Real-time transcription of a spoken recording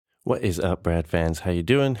What is up, Brad fans? How you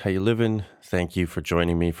doing? How you living? Thank you for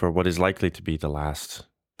joining me for what is likely to be the last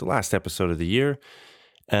episode of the year.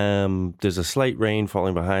 There's a slight rain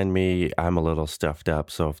falling behind me. I'm a little stuffed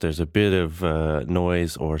up, so if there's a bit of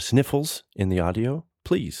noise or sniffles in the audio,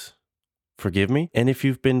 please forgive me. And if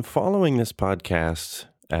you've been following this podcast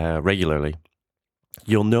regularly,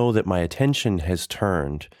 you'll know that my attention has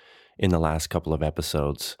turned in the last couple of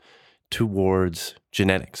episodes towards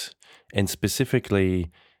genetics, and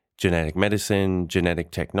specifically genetic medicine,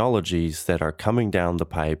 genetic technologies that are coming down the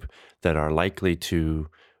pipe that are likely to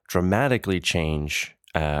dramatically change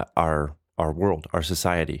our world, our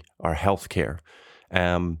society, our healthcare.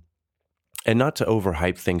 And not to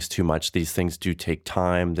overhype things too much, these things do take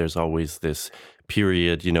time. There's always this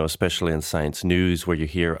period, especially in science news where you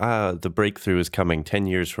hear, the breakthrough is coming 10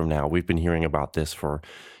 years from now. We've been hearing about this for,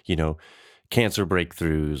 cancer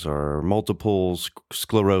breakthroughs or multiple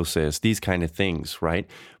sclerosis, these kind of things, right?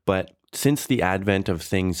 But since the advent of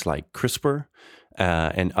things like CRISPR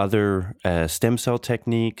and other stem cell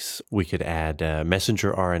techniques, we could add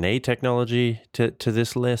messenger RNA technology to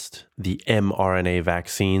this list, the mRNA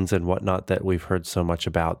vaccines and whatnot that we've heard so much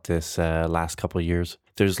about this last couple of years.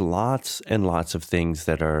 There's lots and lots of things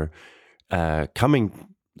that are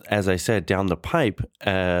coming, as I said, down the pipe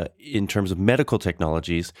in terms of medical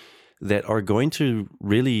technologies that are going to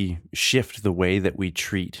really shift the way that we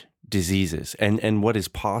treat diseases and what is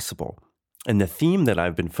possible. And the theme that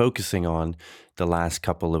I've been focusing on the last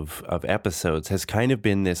couple of episodes has kind of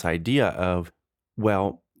been this idea of,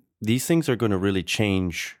 well, these things are going to really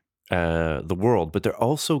change the world, but they're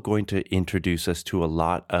also going to introduce us to a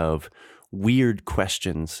lot of weird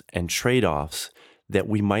questions and trade-offs that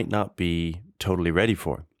we might not be totally ready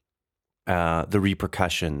for. The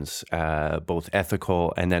repercussions, both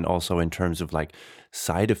ethical and then also in terms of like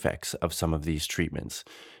side effects of some of these treatments.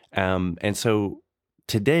 And so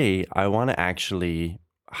today I want to actually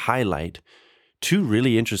highlight two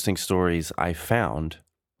really interesting stories I found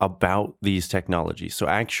about these technologies. So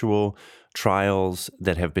actual trials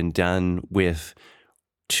that have been done with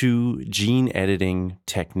two gene editing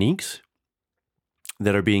techniques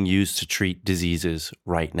that are being used to treat diseases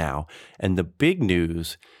right now. And the big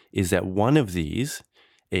news is that one of these,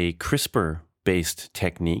 a CRISPR-based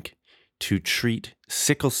technique to treat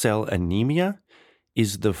sickle cell anemia,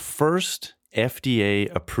 is the first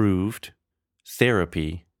FDA-approved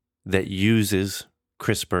therapy that uses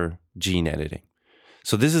CRISPR gene editing.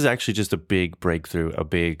 So this is actually just a big breakthrough, a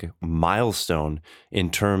big milestone in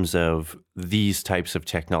terms of these types of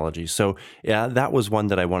technologies. So yeah, that was one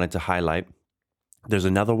that I wanted to highlight. There's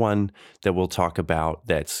another one that we'll talk about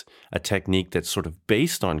that's a technique that's sort of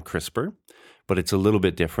based on CRISPR, but it's a little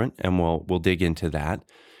bit different, and we'll dig into that.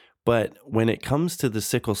 But when it comes to the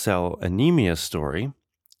sickle cell anemia story,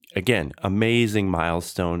 again, amazing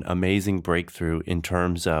milestone, amazing breakthrough in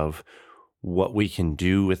terms of what we can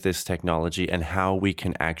do with this technology and how we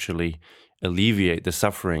can actually alleviate the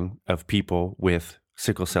suffering of people with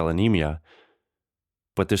sickle cell anemia.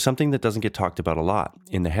 But there's something that doesn't get talked about a lot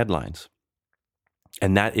in the headlines.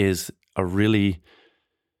 And that is a really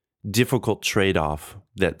difficult trade-off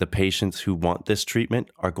that the patients who want this treatment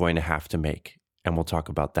are going to have to make. And we'll talk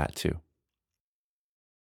about that too.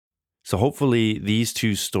 So hopefully these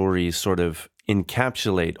two stories sort of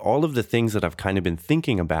encapsulate all of the things that I've kind of been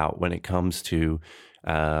thinking about when it comes to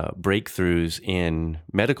breakthroughs in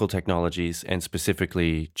medical technologies and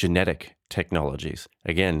specifically genetic technologies.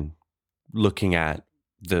 Again, looking at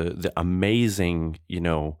the amazing,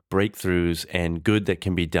 breakthroughs and good that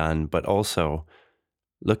can be done, but also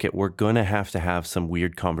we're going to have some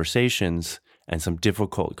weird conversations and some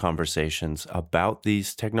difficult conversations about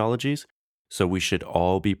these technologies. So we should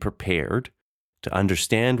all be prepared to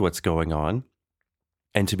understand what's going on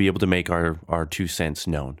and to be able to make our 2 cents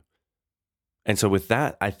known. And so with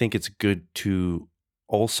that, I think it's good to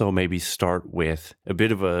also maybe start with a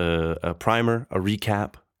bit of a primer, a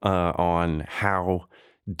recap on how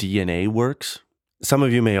DNA works. Some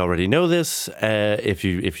of you may already know this. If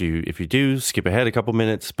you do, skip ahead a couple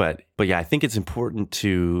minutes. But yeah, I think it's important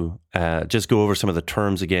to just go over some of the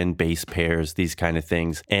terms again, base pairs, these kind of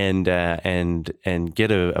things, and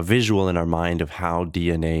get a visual in our mind of how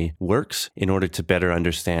DNA works in order to better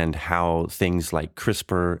understand how things like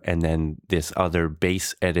CRISPR and then this other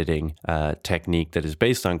base editing technique that is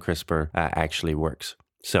based on CRISPR actually works.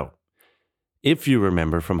 So, if you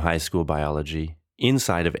remember from high school biology,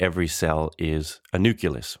 inside of every cell is a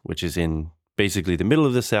nucleus, which is in basically the middle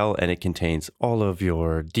of the cell, and it contains all of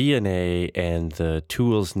your DNA and the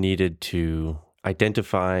tools needed to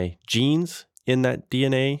identify genes in that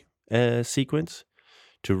DNA sequence,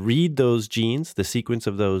 to read those genes, the sequence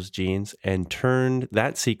of those genes, and turn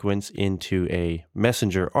that sequence into a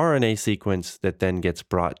messenger RNA sequence that then gets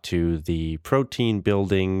brought to the protein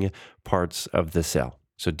building parts of the cell.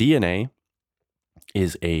 So DNA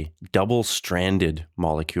is a double-stranded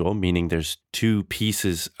molecule, meaning there's two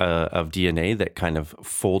pieces of DNA that kind of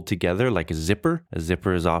fold together like a zipper. A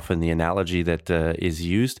zipper is often the analogy that is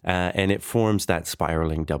used, and it forms that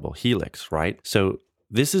spiraling double helix, right? So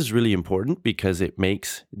this is really important because it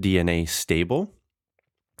makes DNA stable.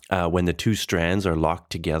 When the two strands are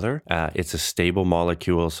locked together, it's a stable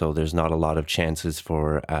molecule, so there's not a lot of chances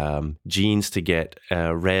for genes to get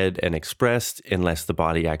read and expressed unless the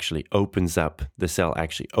body actually opens up, the cell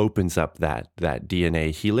actually opens up that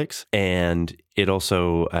DNA helix. And it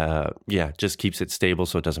also, just keeps it stable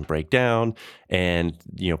so it doesn't break down and,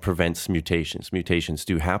 prevents mutations. Mutations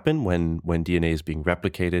do happen when DNA is being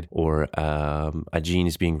replicated or a gene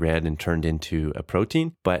is being read and turned into a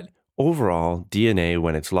protein. But overall, DNA,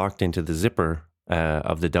 when it's locked into the zipper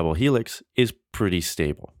of the double helix, is pretty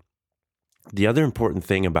stable. The other important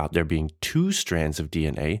thing about there being two strands of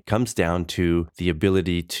DNA comes down to the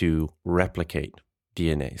ability to replicate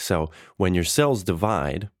DNA. So when your cells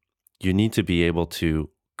divide, you need to be able to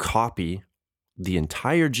copy the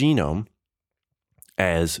entire genome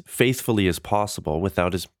as faithfully as possible with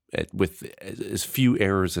as few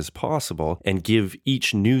errors as possible, and give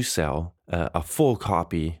each new cell a full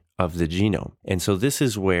copy of the genome. And so this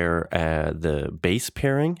is where the base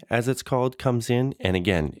pairing, as it's called, comes in. And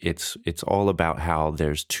again, it's all about how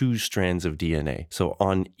there's two strands of DNA. So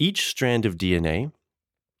on each strand of DNA,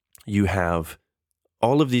 you have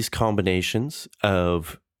all of these combinations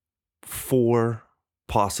of 4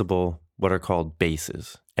 possible what are called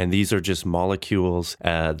bases. And these are just molecules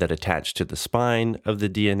that attach to the spine of the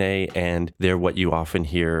DNA, and they're what you often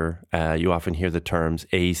hear. You often hear the terms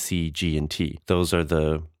A, C, G, and T. Those are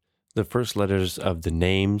the first letters of the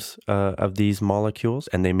names of these molecules,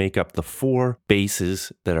 and they make up the 4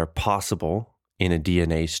 bases that are possible in a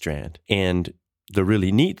DNA strand. And the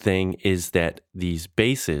really neat thing is that these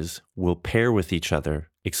bases will pair with each other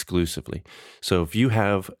exclusively. So if you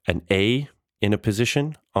have an A in a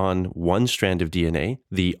position on one strand of DNA,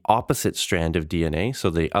 the opposite strand of DNA,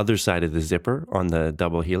 so the other side of the zipper on the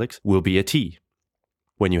double helix, will be a T.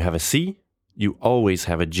 When you have a C, you always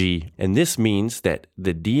have a G. And this means that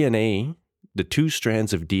the DNA, the 2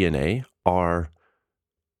 strands of DNA, are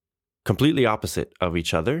completely opposite of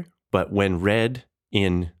each other, but when read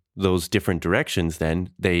in those different directions,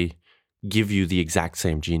 then they give you the exact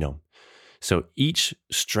same genome. So each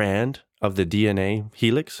strand of the DNA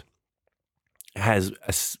helix has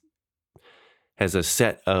a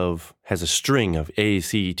string of A,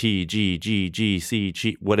 C, T, G, G, G, C,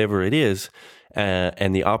 G, whatever it is,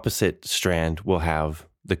 and the opposite strand will have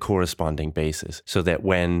the corresponding bases, so that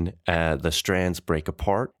when the strands break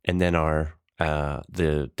apart and then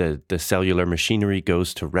the cellular machinery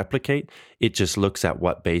goes to replicate, it just looks at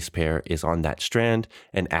what base pair is on that strand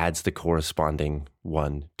and adds the corresponding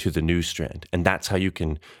one to the new strand. And that's how you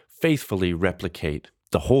can faithfully replicate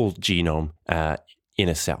the whole genome in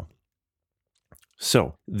a cell.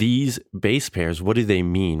 So these base pairs, what do they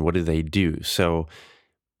mean? What do they do? So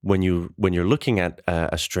when you're looking at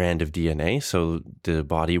a strand of DNA, so the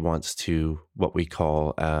body wants to what we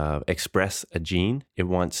call express a gene. It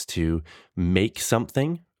wants to make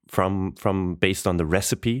something from based on the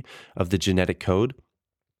recipe of the genetic code.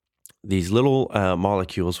 These little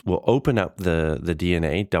molecules will open up the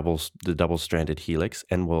DNA, the double-stranded helix,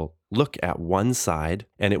 and will look at one side,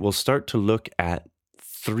 and it will start to look at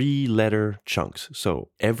 3-letter chunks. So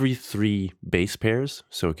every 3 base pairs,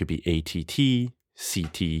 so it could be ATT,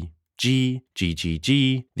 CTG,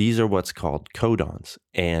 GGG, these are what's called codons.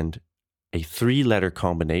 And a 3-letter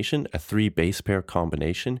combination, a 3 base pair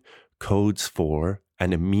combination, codes for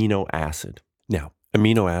an amino acid. Now,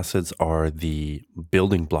 amino acids are the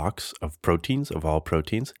building blocks of proteins, of all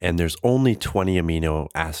proteins, and there's only 20 amino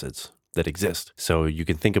acids that exist. So you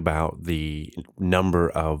can think about the number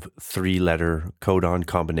of 3-letter codon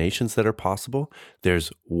combinations that are possible.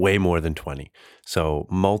 There's way more than 20. So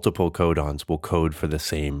multiple codons will code for the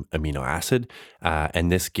same amino acid,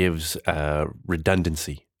 and this gives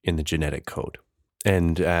redundancy in the genetic code.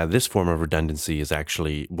 And this form of redundancy is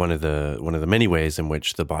actually one of the many ways in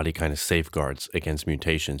which the body kind of safeguards against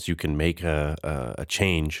mutations. You can make a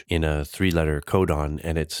change in a 3-letter codon,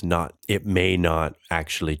 and it may not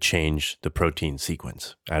actually change the protein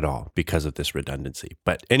sequence at all because of this redundancy.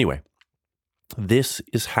 But anyway, this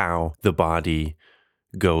is how the body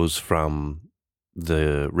goes from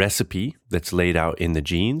the recipe that's laid out in the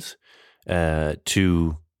genes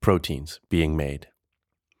to proteins being made.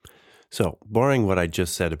 So, barring what I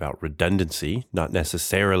just said about redundancy, not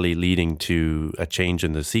necessarily leading to a change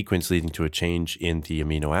in the sequence, leading to a change in the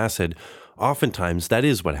amino acid, oftentimes that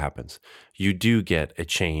is what happens. You do get a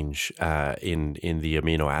change in the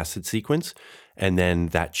amino acid sequence, and then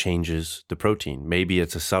that changes the protein. Maybe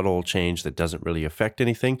it's a subtle change that doesn't really affect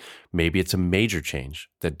anything. Maybe it's a major change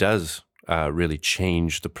that does really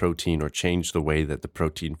change the protein or change the way that the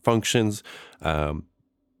protein functions.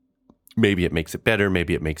 Maybe it makes it better,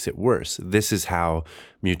 maybe it makes it worse. This is how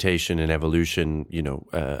mutation and evolution,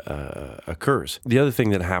 occurs. The other thing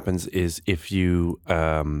that happens is if you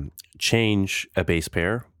change a base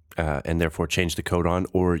pair and therefore change the codon,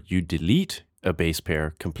 or you delete a base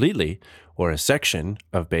pair completely or a section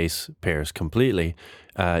of base pairs completely,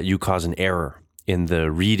 you cause an error in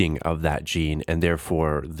the reading of that gene, and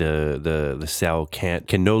therefore the cell can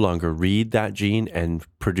no longer read that gene and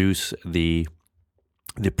produce the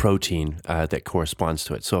protein that corresponds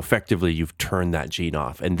to it. So effectively, you've turned that gene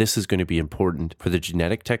off. And this is going to be important for the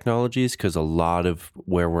genetic technologies, because a lot of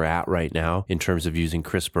where we're at right now in terms of using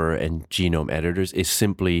CRISPR and genome editors is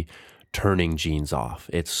simply turning genes off.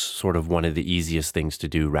 It's sort of one of the easiest things to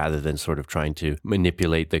do, rather than sort of trying to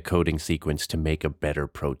manipulate the coding sequence to make a better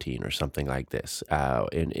protein or something like this.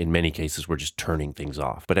 In many cases, we're just turning things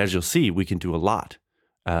off. But as you'll see, we can do a lot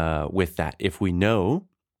with that if we know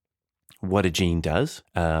what a gene does,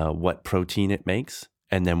 what protein it makes,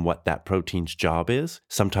 and then what that protein's job is.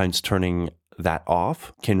 Sometimes turning that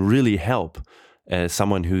off can really help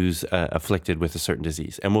someone who's afflicted with a certain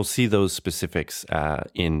disease. And we'll see those specifics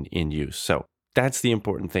in use. So that's the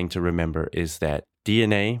important thing to remember, is that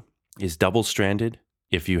DNA is double-stranded.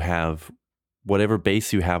 If you have whatever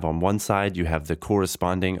base you have on one side, you have the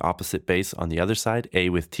corresponding opposite base on the other side, A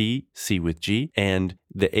with T, C with G, and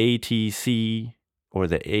the ATC or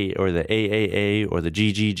the AAA or the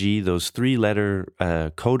GGG, those three-letter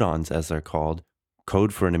codons, as they're called,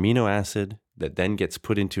 code for an amino acid that then gets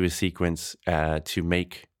put into a sequence to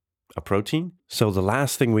make a protein. So the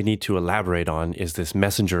last thing we need to elaborate on is this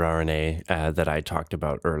messenger RNA that I talked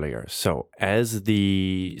about earlier. So as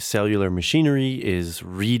the cellular machinery is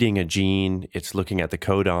reading a gene, it's looking at the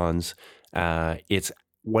codons,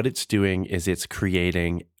 what it's doing is it's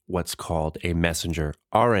creating what's called a messenger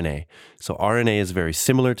RNA. So RNA is very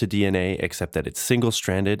similar to DNA, except that it's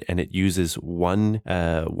single-stranded and it uses one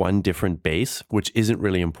different base, which isn't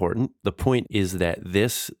really important. The point is that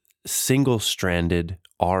this single-stranded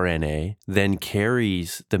RNA then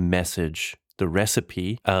carries the message, the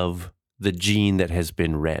recipe of the gene that has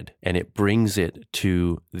been read, and it brings it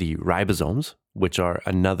to the ribosomes, which are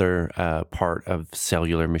another part of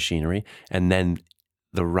cellular machinery. And then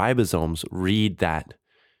the ribosomes read that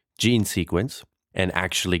gene sequence and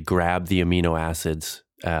actually grab the amino acids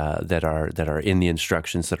that are in the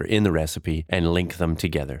instructions, that are in the recipe, and link them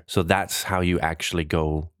together. So that's how you actually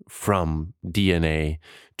go from DNA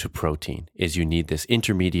to protein, is you need this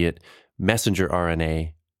intermediate messenger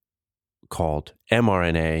RNA called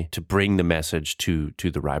mRNA to bring the message to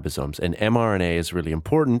the ribosomes. And mRNA is really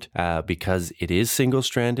important because it is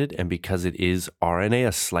single-stranded, and because it is RNA,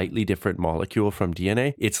 a slightly different molecule from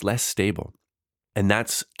DNA, it's less stable. And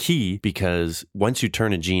that's key, because once you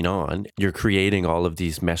turn a gene on, you're creating all of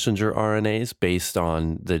these messenger RNAs based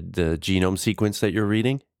on the genome sequence that you're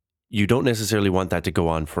reading. You don't necessarily want that to go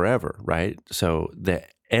on forever, right? So the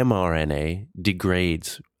mRNA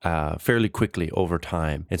degrades fairly quickly over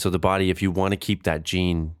time. And so the body, if you want to keep that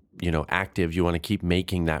gene active, you want to keep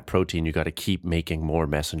making that protein, you got to keep making more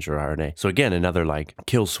messenger RNA. So again, another like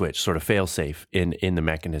kill switch, sort of fail safe in the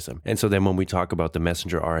mechanism. And so then when we talk about the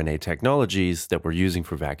messenger RNA technologies that we're using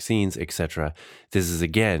for vaccines, etc., this is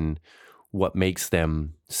again what makes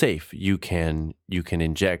them safe. You can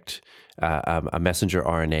inject a messenger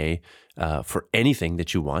RNA for anything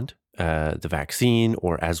that you want, the vaccine,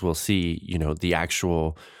 or as we'll see, the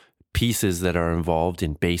actual pieces that are involved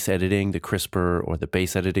in base editing, the CRISPR or the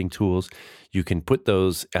base editing tools. You can put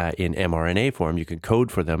those in mRNA form. You can code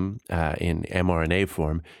for them in mRNA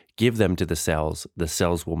form, give them to the cells. The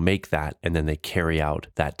cells will make that, and then they carry out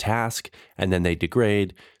that task, and then they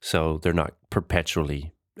degrade. So they're not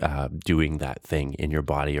perpetually doing that thing in your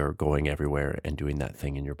body, or going everywhere and doing that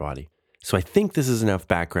thing in your body. So I think this is enough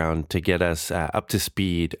background to get us up to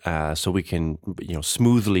speed, so we can,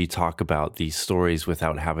 smoothly talk about these stories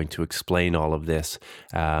without having to explain all of this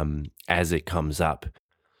as it comes up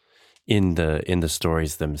in the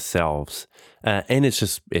stories themselves. And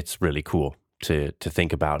it's really cool to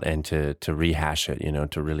think about and to rehash it,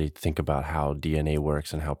 to really think about how DNA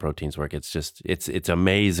works and how proteins work. It's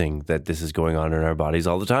amazing that this is going on in our bodies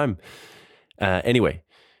all the time. Anyway.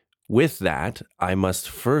 With that, I must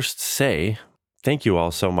first say thank you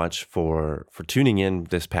all so much for tuning in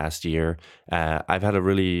this past year. I've had a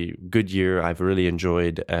really good year. I've really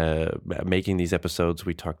enjoyed making these episodes.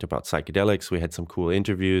 We talked about psychedelics. We had some cool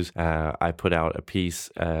interviews. I put out a piece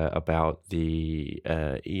about the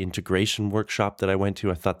integration workshop that I went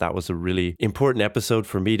to. I thought that was a really important episode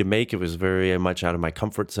for me to make. It was very much out of my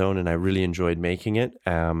comfort zone, and I really enjoyed making it.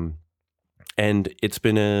 And it's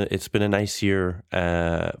been a nice year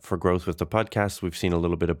for growth with the podcast. We've seen a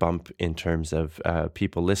little bit of bump in terms of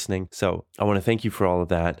people listening. So I want to thank you for all of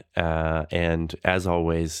that. And as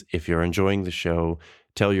always, if you're enjoying the show,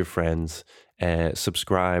 tell your friends,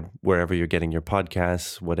 subscribe wherever you're getting your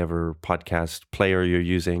podcasts, whatever podcast player you're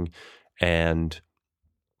using, and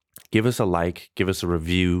give us a like, give us a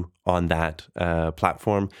review on that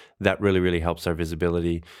platform. That really, really helps our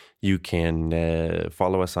visibility. You can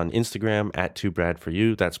follow us on Instagram at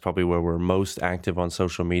 2brad4u. That's probably where we're most active on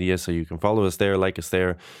social media. So you can follow us there, like us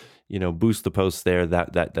there, boost the posts there.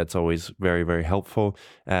 That's always very, very helpful.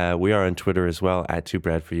 We are on Twitter as well at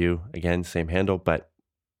 2brad4u. Again, same handle, but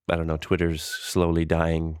I don't know, Twitter's slowly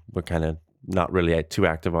dying. We're kind of not really too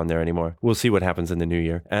active on there anymore. We'll see what happens in the new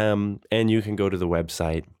year. And you can go to the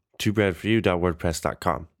website,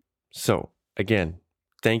 2brad4u.wordpress.com. So again,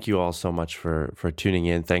 thank you all so much for tuning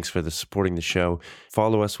in. Thanks for supporting the show.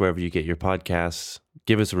 Follow us wherever you get your podcasts.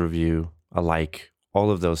 Give us a review, a like,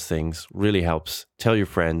 all of those things really helps. Tell your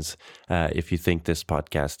friends if you think this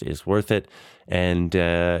podcast is worth it. And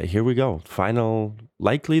here we go.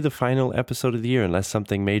 Likely the final episode of the year, unless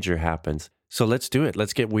something major happens. So let's do it.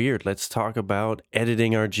 Let's get weird. Let's talk about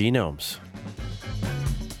editing our genomes.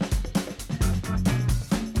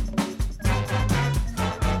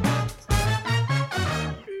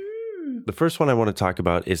 The first one I want to talk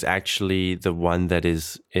about is actually the one that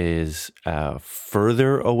is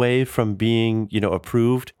further away from being,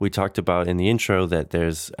 approved. We talked about in the intro that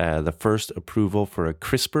there's the first approval for a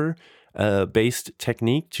CRISPR based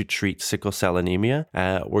technique to treat sickle cell anemia.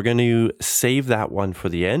 We're going to save that one for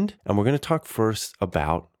the end, and we're going to talk first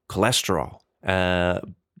about cholesterol.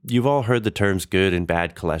 You've all heard the terms good and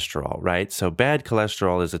bad cholesterol, right? So bad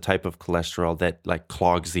cholesterol is a type of cholesterol that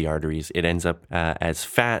clogs the arteries. It ends up as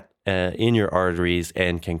fat in your arteries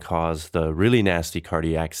and can cause the really nasty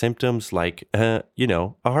cardiac symptoms like, a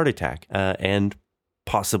heart attack and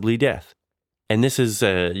possibly death. And this is,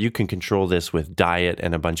 you can control this with diet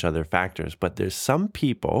and a bunch of other factors, but there's some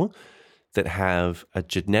people that have a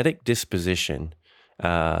genetic disposition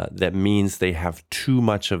that means they have too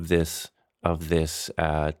much of this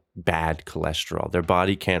bad cholesterol. Their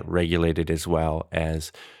body can't regulate it as well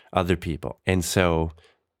as other people. And so,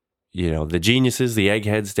 the geniuses, the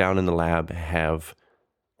eggheads down in the lab have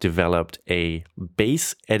developed a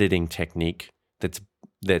base editing technique that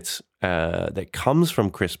comes from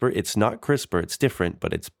CRISPR. It's not CRISPR, it's different,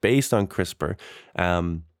 but it's based on CRISPR,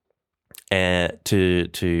 and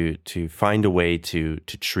to find a way to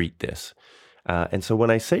treat this. And so when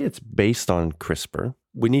I say it's based on CRISPR,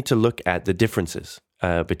 we need to look at the differences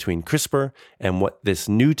between CRISPR and what this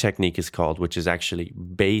new technique is called, which is actually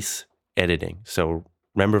base editing. So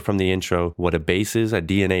remember from the intro what a base is, a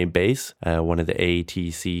DNA base, one of the A,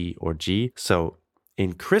 T, C, or G. So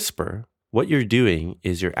in CRISPR, what you're doing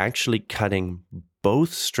is you're actually cutting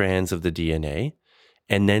both strands of the DNA,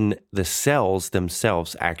 and then the cells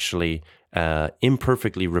themselves actually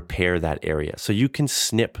imperfectly repair that area. So you can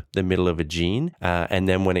snip the middle of a gene, and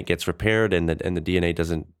then when it gets repaired and the DNA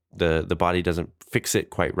doesn't, the body doesn't fix it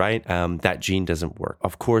quite right, that gene doesn't work.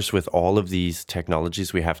 Of course, with all of these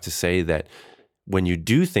technologies, we have to say that when you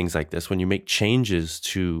do things like this, when you make changes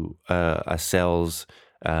to a cell's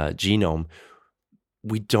genome,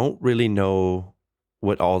 we don't really know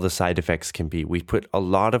what all the side effects can be. We put a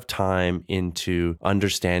lot of time into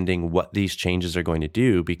understanding what these changes are going to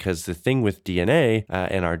do, because the thing with DNA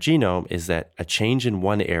and our genome is that a change in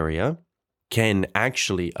one area can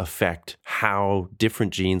actually affect how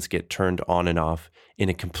different genes get turned on and off in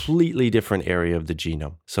a completely different area of the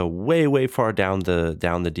genome. So way, way far down the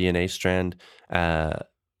DNA strand,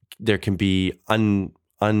 there can be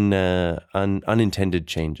unintended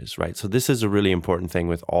changes, right? So this is a really important thing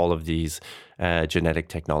with all of these genetic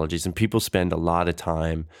technologies, and people spend a lot of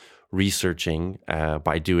time researching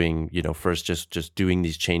by doing, first just doing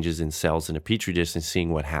these changes in cells in a petri dish and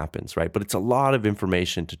seeing what happens, right? But it's a lot of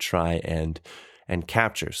information to try and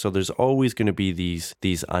capture. So there's always going to be these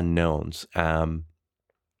unknowns.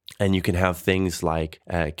 And you can have things like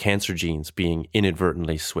cancer genes being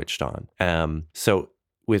inadvertently switched on. So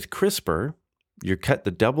with CRISPR, you cut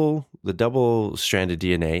the double-stranded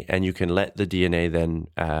DNA, and you can let the DNA then,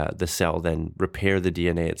 the cell then repair the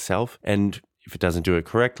DNA itself. And If it doesn't do it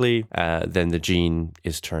correctly, then the gene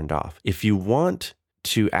is turned off. If you want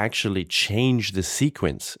to actually change the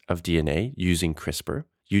sequence of DNA using CRISPR,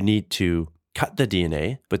 you need to cut the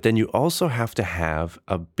DNA, but then you also have to have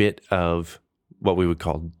a bit of what we would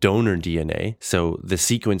call donor DNA. So the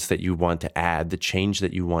sequence that you want to add, the change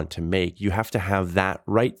that you want to make, you have to have that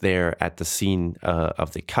right there at the scene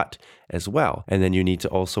of the cut as well. And then you need to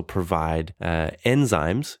also provide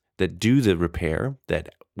enzymes that do the repair,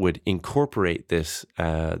 that would incorporate this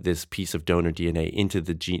piece of donor DNA into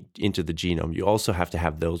the genome. You also have to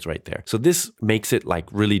have those right there. So this makes it like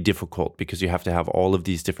really difficult because you have to have all of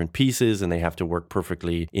these different pieces and they have to work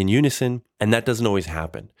perfectly in unison. And that doesn't always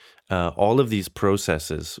happen. All of these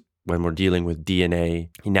processes, when we're dealing with DNA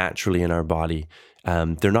naturally in our body,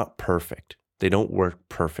 they're not perfect. They don't work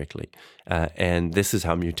perfectly. And this is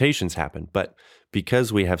how mutations happen. But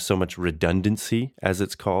because we have so much redundancy, as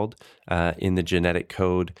it's called, in the genetic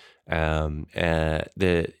code,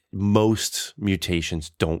 the most mutations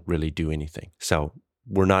don't really do anything. So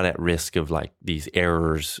we're not at risk of like these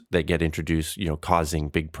errors that get introduced, causing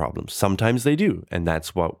big problems. Sometimes they do, and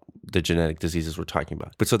that's what the genetic diseases we're talking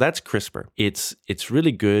about. But so that's CRISPR. It's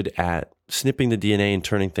really good at snipping the DNA and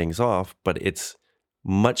turning things off, but it's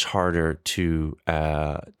much harder to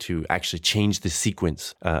actually change the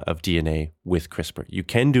sequence of DNA with CRISPR. You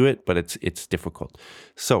can do it, but it's difficult.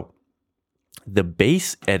 So the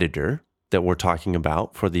base editor that we're talking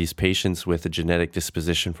about for these patients with a genetic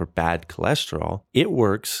disposition for bad cholesterol, it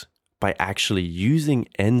works by actually using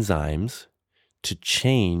enzymes to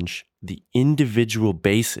change the individual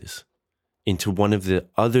bases into one of the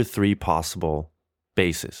other three possible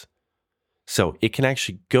bases. So it can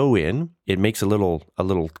actually go in, it makes a little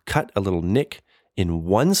cut, a little nick in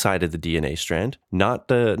one side of the DNA strand, not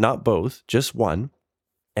both, just one.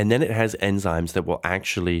 And then it has enzymes that will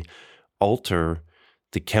actually alter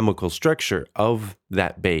the chemical structure of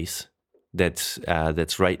that base that's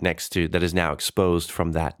right next to, that is now exposed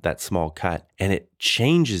from that small cut. And it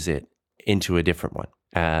changes it into a different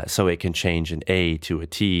one. So it can change an A to a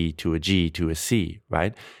T to a G to a C,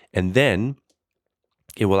 right? And then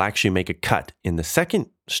it will actually make a cut in the second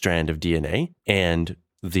strand of DNA, and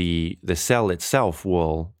the cell itself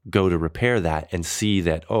will go to repair that and see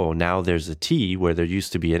that, oh, now there's a T where there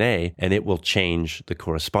used to be an A, and it will change the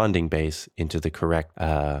corresponding base into the correct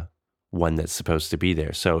one that's supposed to be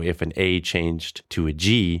there. So if an A changed to a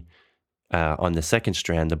G on the second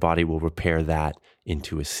strand, the body will repair that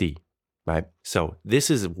into a C. Right? So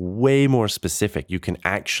this is way more specific. You can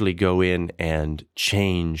actually go in and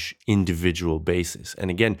change individual bases.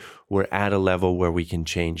 And again, we're at a level where we can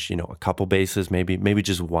change, a couple bases, maybe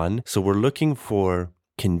just one. So we're looking for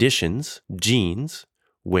conditions, genes,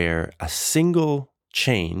 where a single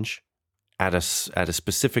change at a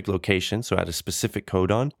specific location, so at a specific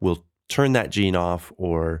codon, will turn that gene off,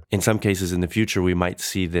 or in some cases in the future, we might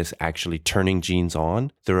see this actually turning genes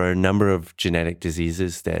on. There are a number of genetic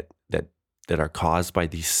diseases that are caused by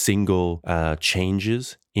these single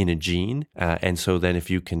changes in a gene. And so then if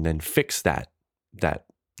you can then fix that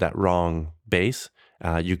wrong base,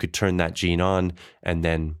 you could turn that gene on and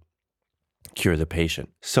then cure the patient.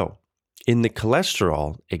 So in the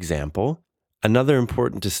cholesterol example, another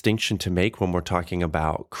important distinction to make when we're talking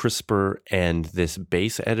about CRISPR and this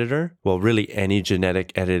base editor, well, really any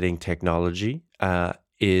genetic editing technology,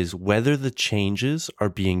 is whether the changes are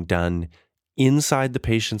being done inside the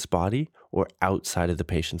patient's body or outside of the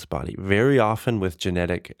patient's body. Very often with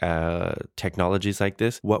genetic technologies like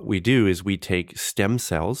this, what we do is we take stem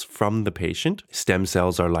cells from the patient. Stem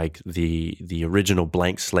cells are like the original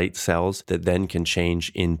blank slate cells that then can change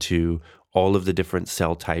into all of the different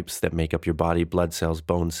cell types that make up your body: blood cells,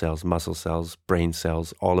 bone cells, muscle cells, brain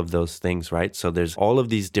cells, all of those things, right? So there's all of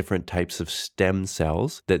these different types of stem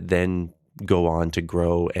cells that then go on to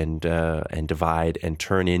grow and divide and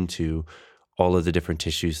turn into all of the different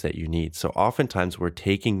tissues that you need. So oftentimes we're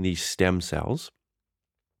taking these stem cells,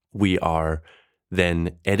 we are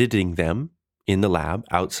then editing them in the lab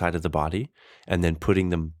outside of the body, and then putting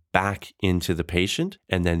them back into the patient.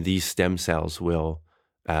 And then these stem cells will,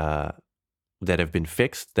 that have been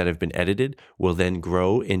fixed, that have been edited, will then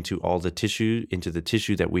grow into all the tissue, into the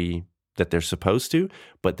tissue that they're supposed to,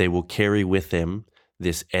 but they will carry with them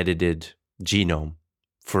this edited genome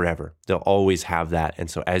forever. They'll always have that. And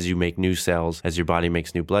so as you make new cells, as your body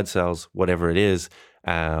makes new blood cells, whatever it is,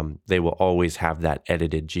 they will always have that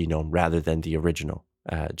edited genome rather than the original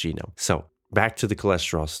genome. So back to the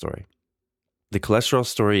cholesterol story. The cholesterol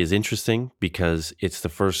story is interesting because it's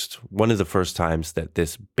one of the first times that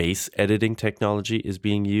this base editing technology is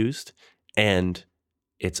being used. And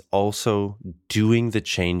it's also doing the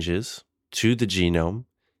changes to the genome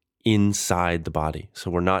inside the body.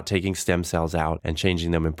 So we're not taking stem cells out and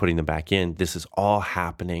changing them and putting them back in. This is all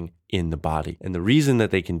happening in the body. And the reason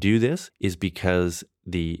that they can do this is because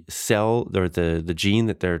the cell or the gene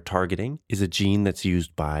that they're targeting is a gene that's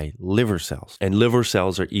used by liver cells. And liver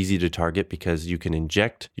cells are easy to target because you can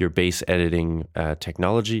inject your base editing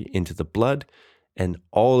technology into the blood, and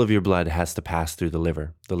all of your blood has to pass through the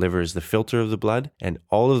liver. The liver is the filter of the blood, and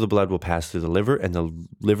all of the blood will pass through the liver, and the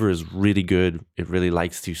liver is really good. It really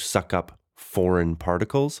likes to suck up foreign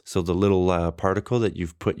particles. So the little particle that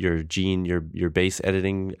you've put your gene, your base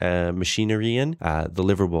editing machinery in, the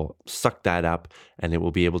liver will suck that up, and it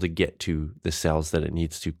will be able to get to the cells that it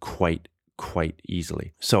needs to quite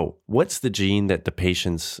easily. So what's the gene that the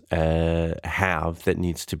patients have that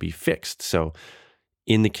needs to be fixed? So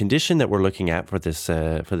in the condition that we're looking at for this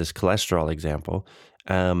cholesterol example,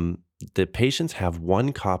 the patients have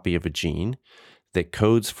one copy of a gene that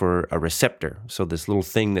codes for a receptor. So this little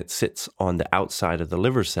thing that sits on the outside of the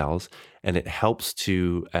liver cells, and it helps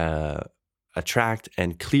to attract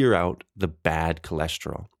and clear out the bad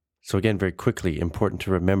cholesterol. So again, very quickly, important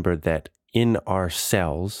to remember that in our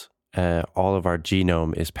cells, all of our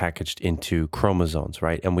genome is packaged into chromosomes,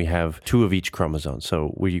 right? And we have 2 of each chromosome.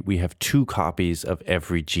 So we have 2 copies of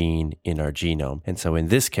every gene in our genome. And so in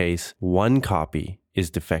this case, one copy is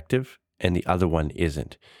defective and the other one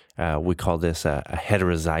isn't. We call this a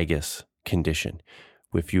heterozygous condition.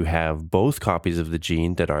 If you have both copies of the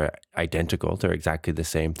gene that are identical, they're exactly the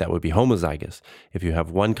same, that would be homozygous. If you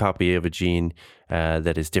have one copy of a gene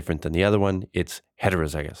that is different than the other one, it's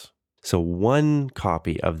heterozygous. So one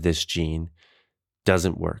copy of this gene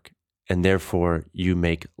doesn't work, and therefore you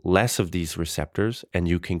make less of these receptors and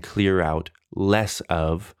you can clear out less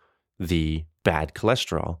of the bad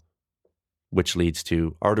cholesterol, which leads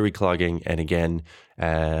to artery clogging and again,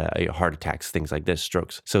 heart attacks, things like this,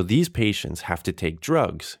 strokes. So these patients have to take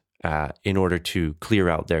drugs in order to clear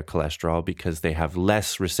out their cholesterol because they have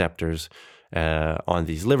less receptors on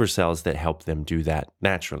these liver cells that help them do that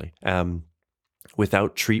naturally.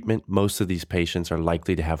 Without treatment, most of these patients are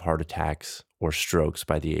likely to have heart attacks or strokes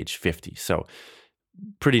by the age 50. So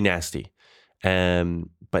pretty nasty.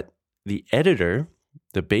 But the editor,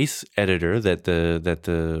 the base editor that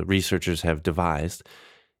the researchers have devised,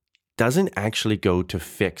 doesn't actually go to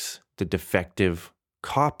fix the defective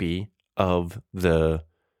copy of the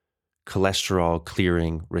cholesterol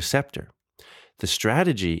clearing receptor. The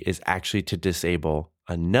strategy is actually to disable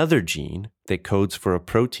another gene that codes for a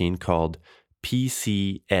protein called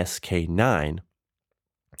PCSK9,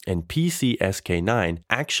 and PCSK9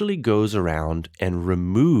 actually goes around and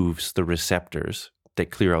removes the receptors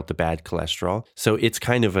that clear out the bad cholesterol. So it's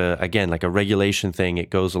kind of like a regulation thing.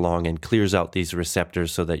 It goes along and clears out these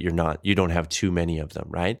receptors so that you don't have too many of them,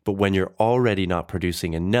 right? But when you're already not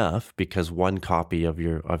producing enough because one copy of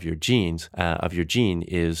your gene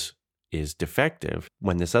is defective,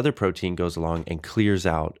 when this other protein goes along and clears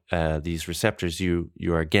out these receptors, you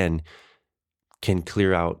are again can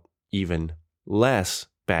clear out even less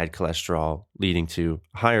bad cholesterol, leading to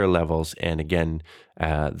higher levels and again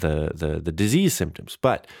the disease symptoms.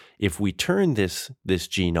 But if we turn this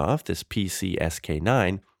gene off, this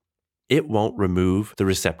PCSK9, it won't remove the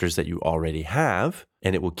receptors that you already have,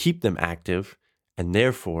 and it will keep them active and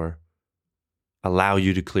therefore allow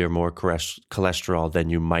you to clear more cholesterol than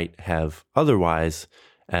you might have otherwise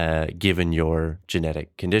given your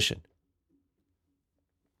genetic condition.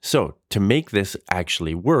 So to make this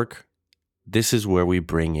actually work, this is where we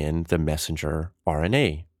bring in the messenger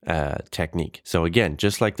RNA technique. So again,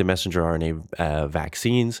 just like the messenger RNA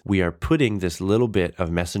vaccines, we are putting this little bit of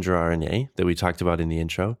messenger RNA that we talked about in the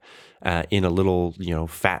intro in a little,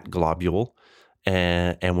 fat globule,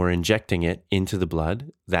 and we're injecting it into the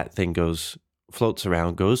blood. That thing floats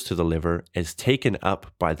around, goes to the liver, is taken up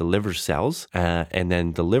by the liver cells, and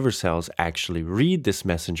then the liver cells actually read this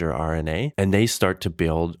messenger RNA, and they start to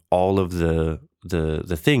build all of the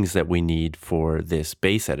things that we need for this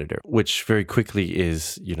base editor, which very quickly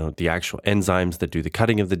is, the actual enzymes that do the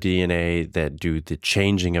cutting of the DNA, that do the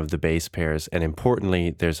changing of the base pairs, and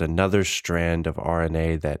importantly, there's another strand of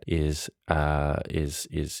RNA that is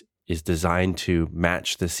designed to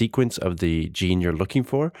match the sequence of the gene you're looking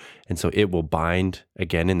for. And so it will bind,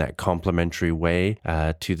 again, in that complementary way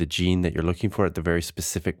to the gene that you're looking for at the very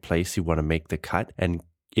specific place you want to make the cut. And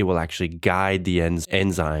it will actually guide the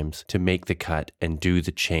enzymes to make the cut and do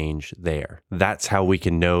the change there. That's how we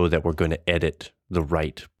can know that we're going to edit the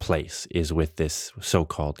right place, is with this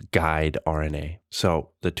so-called guide RNA.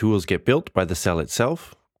 So the tools get built by the cell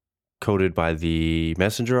itself, coded by the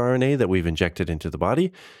messenger RNA that we've injected into the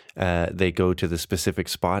body. They go to the specific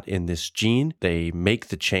spot in this gene, they make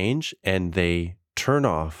the change, and they turn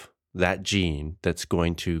off that gene that's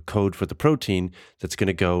going to code for the protein that's going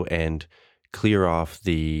to go and clear off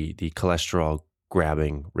the cholesterol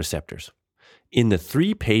grabbing receptors. In the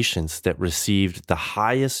 3 patients that received the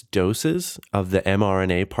highest doses of the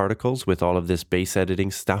mRNA particles with all of this base editing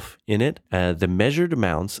stuff in it, the measured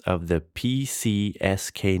amounts of the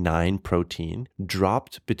PCSK9 protein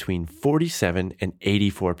dropped between 47 and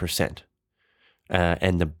 84%.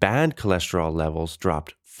 And the bad cholesterol levels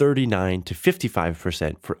dropped 39 to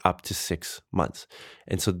 55% for up to 6 months.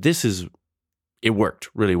 And so it worked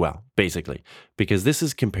really well, basically, because this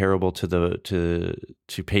is comparable to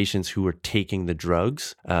patients who are taking the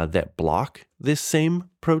drugs that block this same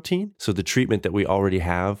protein. So the treatment that we already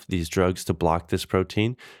have, these drugs to block this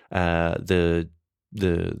protein, the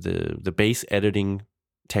base editing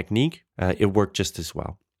technique, it worked just as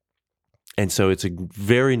well. And so it's a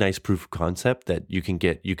very nice proof of concept that you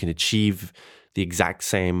can achieve the exact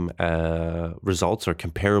same results or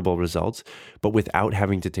comparable results, but without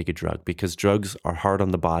having to take a drug, because drugs are hard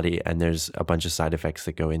on the body and there's a bunch of side effects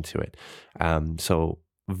that go into it. So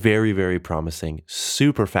very, very promising,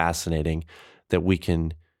 super fascinating that we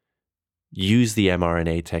can use the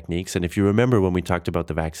mRNA techniques. And if you remember when we talked about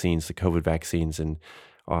the vaccines, the COVID vaccines, and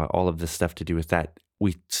all of this stuff to do with that,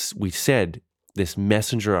 we said this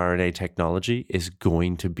messenger RNA technology is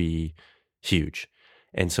going to be huge.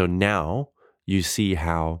 And so now you see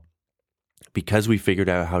how, because we figured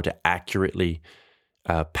out how to accurately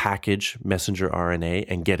package messenger RNA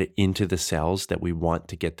and get it into the cells that we want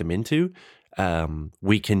to get them into,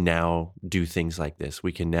 we can now do things like this.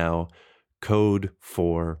 We can now code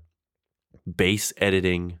for base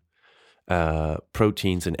editing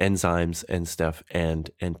proteins and enzymes and stuff,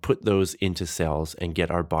 and put those into cells and get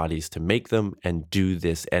our bodies to make them and do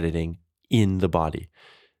this editing in the body.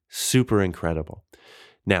 Super incredible.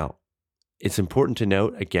 Now, it's important to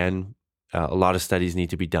note, again, a lot of studies need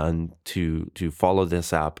to be done to follow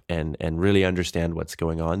this up and really understand what's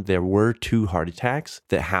going on. There were 2 heart attacks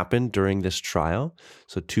that happened during this trial.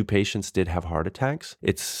 So 2 patients did have heart attacks.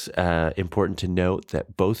 It's important to note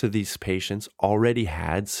that both of these patients already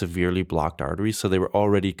had severely blocked arteries. So they were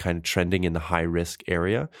already kind of trending in the high risk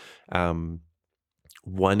area.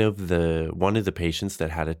 One of the patients that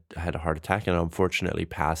had a heart attack and unfortunately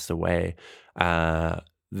passed away,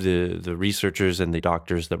 the researchers and the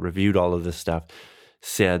doctors that reviewed all of this stuff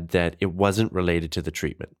said that it wasn't related to the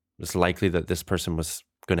treatment. It's likely that this person was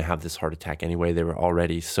going to have this heart attack anyway. They were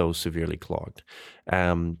already so severely clogged.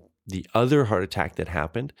 The other heart attack that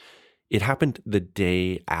happened, it happened the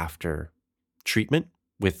day after treatment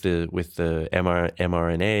with the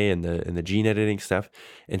mRNA and the gene editing stuff.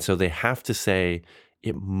 And so they have to say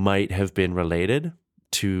it might have been related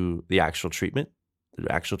to the actual treatment. The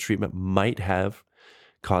actual treatment might have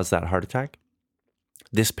caused that heart attack.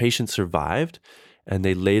 This patient survived, and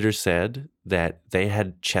they later said that they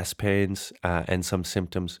had chest pains and some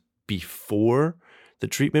symptoms before the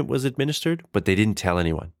treatment was administered, but they didn't tell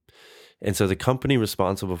anyone. And so the company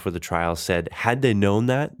responsible for the trial said, had they known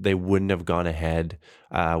that, they wouldn't have gone ahead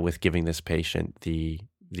with giving this patient the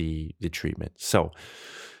treatment. So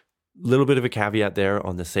a little bit of a caveat there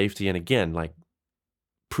on the safety. And again, like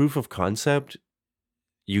proof of concept,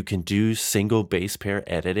 you can do single base pair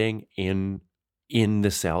editing in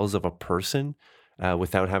the cells of a person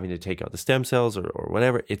without having to take out the stem cells or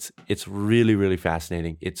whatever. It's really, really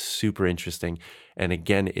fascinating. It's super interesting. And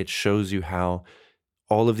again, it shows you how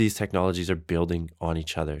all of these technologies are building on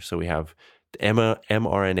each other. So we have the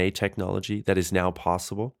mRNA technology that is now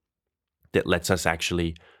possible that lets us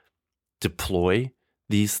actually deploy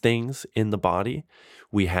these things in the body.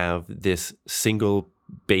 We have this single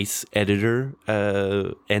base editor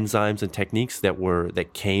enzymes and techniques that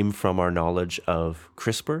came from our knowledge of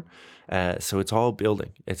CRISPR. So it's all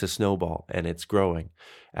building. It's a snowball and it's growing.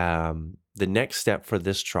 The next step for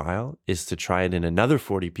this trial is to try it in another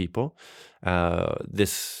 40 people.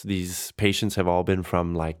 These patients have all been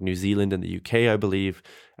from like New Zealand and the UK, I believe.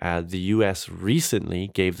 The US recently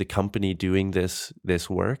gave the company doing this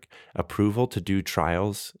work approval to do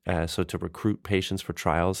trials, so to recruit patients for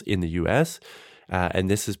trials in the US. And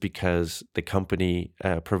this is because the company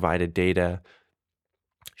provided data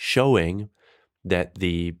showing that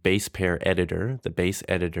the base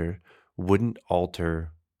editor wouldn't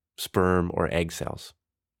alter sperm or egg cells,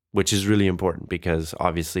 which is really important because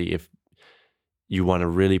obviously if you want to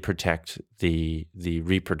really protect the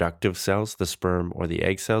reproductive cells, the sperm or the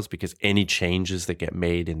egg cells, because any changes that get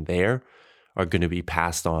made in there are going to be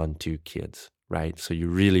passed on to kids, right? So you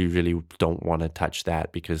really, really don't want to touch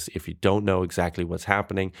that, because if you don't know exactly what's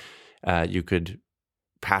happening, you could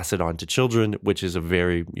pass it on to children, which is a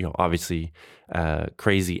very, obviously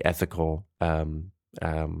crazy ethical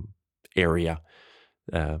area.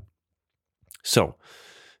 So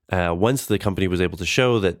once the company was able to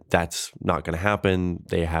show that that's not going to happen,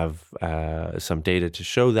 they have some data to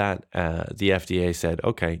show that, the FDA said,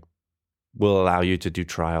 okay, we'll allow you to do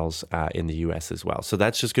trials in the US as well. So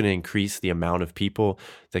that's just going to increase the amount of people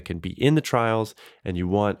that can be in the trials. And you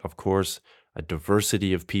want, of course, a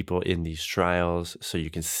diversity of people in these trials so you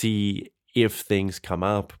can see if things come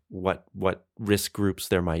up, what risk groups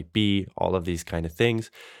there might be, all of these kind of things.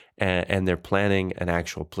 And they're planning an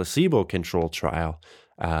actual placebo-controlled trial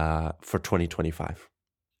for 2025.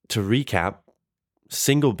 To recap,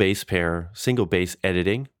 single base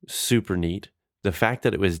editing, super neat. The fact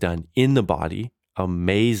that it was done in the body,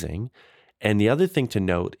 amazing. And the other thing to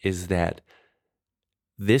note is that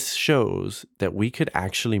this shows that we could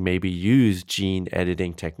actually maybe use gene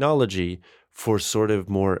editing technology for sort of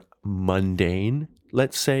more mundane,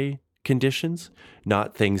 let's say, conditions,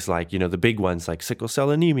 not things like, the big ones like sickle cell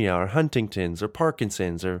anemia or Huntington's or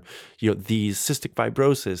Parkinson's or, these cystic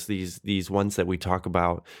fibrosis, these ones that we talk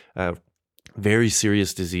about, very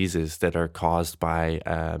serious diseases that are caused by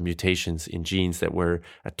mutations in genes that we're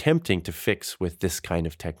attempting to fix with this kind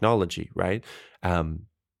of technology, right?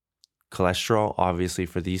 Cholesterol, obviously,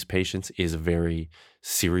 for these patients is a very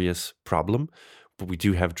serious problem, but we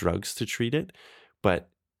do have drugs to treat it. But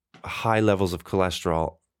high levels of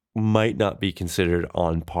cholesterol might not be considered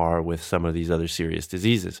on par with some of these other serious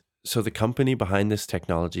diseases. So the company behind this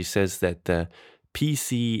technology says that the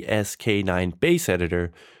PCSK9 base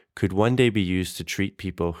editor could one day be used to treat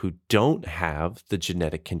people who don't have the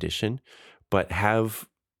genetic condition, but have,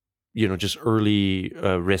 just early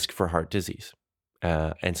risk for heart disease.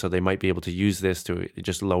 And so they might be able to use this to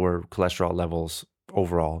just lower cholesterol levels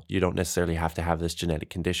overall. You don't necessarily have to have this genetic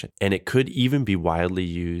condition. And it could even be widely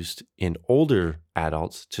used in older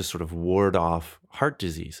adults to sort of ward off heart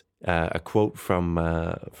disease. A quote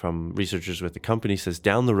from researchers with the company says,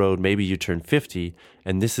 down the road, maybe you turn 50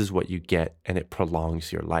 and this is what you get and it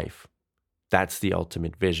prolongs your life. That's the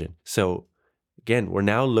ultimate vision. So again,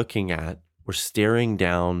 we're staring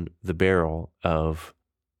down the barrel of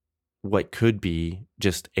what could be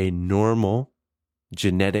just a normal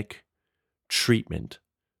genetic treatment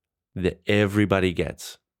that everybody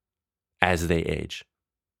gets as they age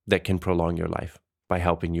that can prolong your life by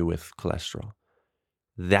helping you with cholesterol.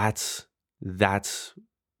 That's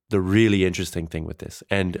the really interesting thing with this.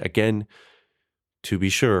 And again, to be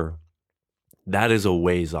sure, that is a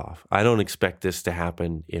ways off. I don't expect this to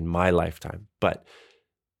happen in my lifetime, but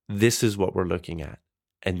this is what we're looking at.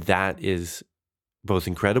 And that is both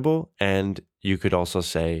incredible and you could also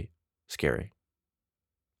say scary.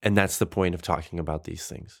 And that's the point of talking about these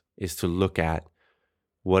things, is to look at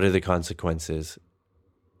what are the consequences,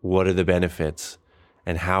 what are the benefits,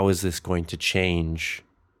 and how is this going to change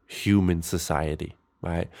human society,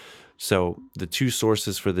 right? So the two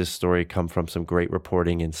sources for this story come from some great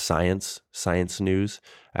reporting in Science News,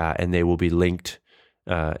 and they will be linked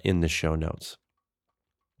in the show notes.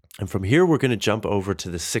 And from here, we're going to jump over to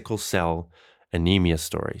the sickle cell anemia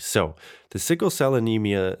story. So the sickle cell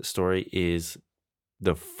anemia story is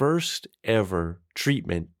the first ever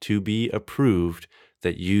treatment to be approved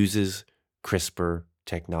that uses CRISPR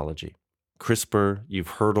technology. CRISPR, you've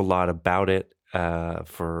heard a lot about it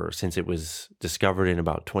since it was discovered in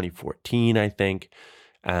about 2014, I think.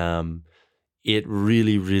 It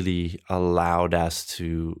really, really allowed us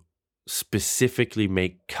to specifically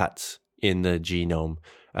make cuts in the genome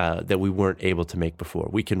that we weren't able to make before.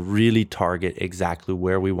 We can really target exactly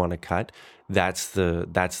where we want to cut. That's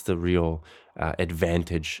the real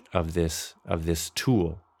advantage of this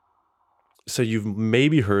tool. So you've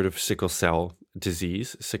maybe heard of sickle cell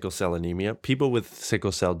disease, sickle cell anemia. People with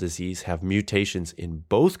sickle cell disease have mutations in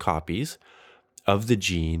both copies of the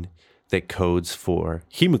gene that codes for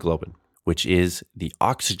hemoglobin, which is the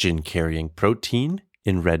oxygen-carrying protein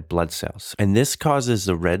in red blood cells. And this causes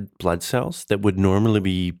the red blood cells that would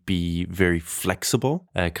normally be very flexible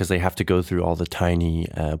because they have to go through all the tiny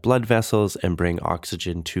blood vessels and bring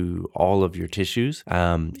oxygen to all of your tissues.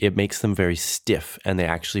 It makes them very stiff and they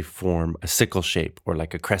actually form a sickle shape or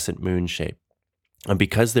like a crescent moon shape. And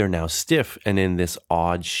because they're now stiff and in this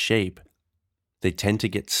odd shape, they tend to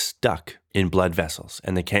get stuck in blood vessels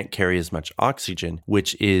and they can't carry as much oxygen,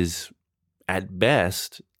 which is at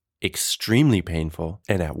best extremely painful,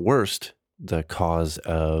 and at worst, the cause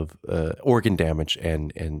of organ damage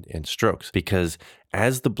and strokes. Because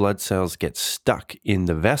as the blood cells get stuck in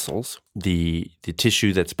the vessels, the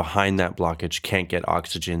tissue that's behind that blockage can't get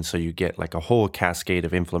oxygen, so you get like a whole cascade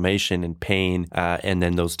of inflammation and pain, and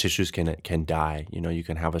then those tissues can die. You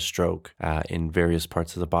can have a stroke in various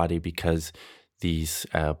parts of the body because these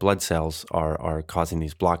blood cells are causing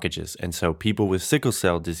these blockages. And so people with sickle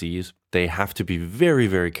cell disease, they have to be very,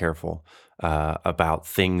 very careful about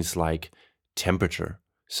things like temperature.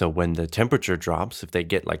 So when the temperature drops, if they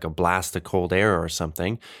get like a blast of cold air or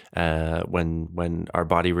something, when our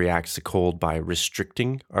body reacts to cold by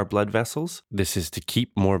restricting our blood vessels, this is to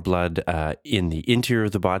keep more blood in the interior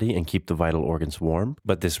of the body and keep the vital organs warm.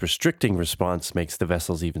 But this restricting response makes the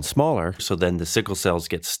vessels even smaller. So then the sickle cells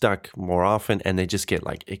get stuck more often and they just get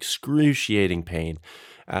like excruciating pain.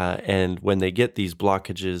 And when they get these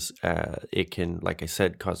blockages, it can, like I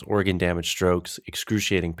said, cause organ damage, strokes,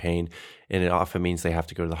 excruciating pain. And it often means they have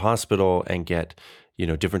to go to the hospital and get,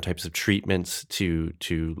 different types of treatments to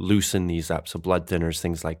loosen these up. So blood thinners,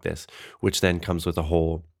 things like this, which then comes with a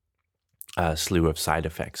whole slew of side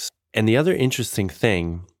effects. And the other interesting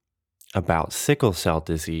thing about sickle cell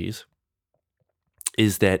disease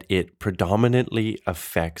is that it predominantly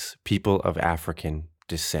affects people of African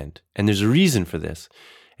descent. And there's a reason for this.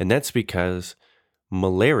 And that's because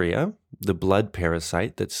malaria, the blood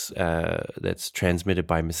parasite that's transmitted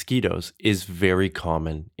by mosquitoes, is very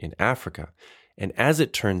common in Africa. And as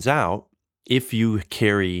it turns out, if you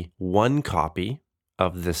carry one copy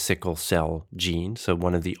of the sickle cell gene, so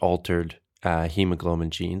one of the altered hemoglobin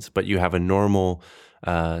genes, but you have a normal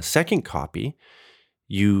second copy,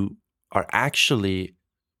 you are actually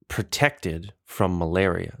protected from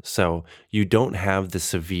malaria. So you don't have the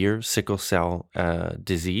severe sickle cell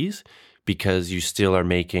disease because you still are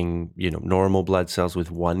making, normal blood cells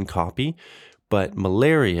with one copy. But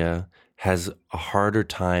malaria has a harder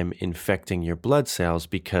time infecting your blood cells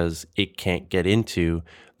because it can't get into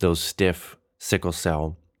those stiff sickle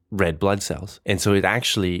cell red blood cells. And so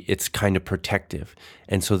it's kind of protective.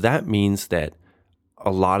 And so that means that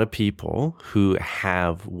a lot of people who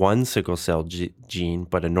have one sickle cell gene,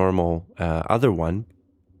 but a normal other one,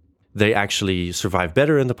 they actually survive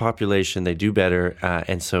better in the population. They do better.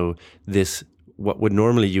 And so this, what would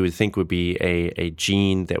normally you would think would be a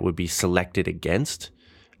gene that would be selected against,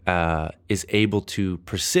 is able to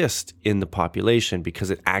persist in the population because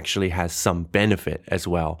it actually has some benefit as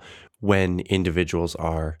well when individuals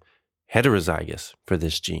are heterozygous for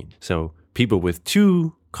this gene. So people with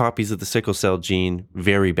two copies of the sickle cell gene,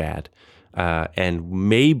 very bad. And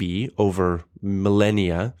maybe over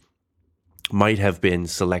millennia might have been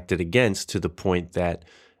selected against to the point that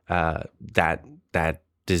that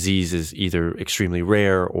disease is either extremely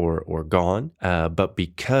rare or gone. But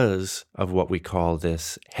because of what we call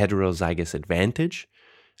this heterozygous advantage,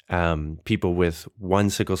 people with one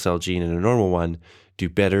sickle cell gene and a normal one do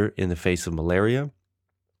better in the face of malaria.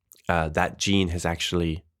 That gene has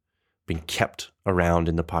actually been kept around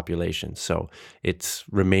in the population. So it's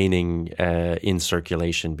remaining in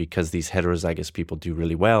circulation because these heterozygous people do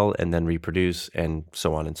really well and then reproduce and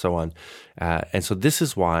so on and so on. And so this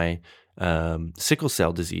is why sickle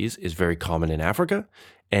cell disease is very common in Africa.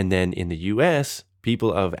 And then in the US,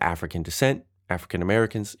 people of African descent, African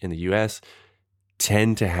Americans in the US,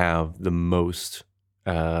 tend to have the most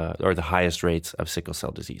or the highest rates of sickle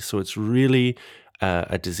cell disease. So it's really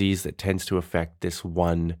a disease that tends to affect this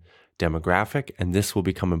one demographic, and this will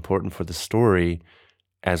become important for the story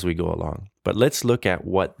as we go along. But let's look at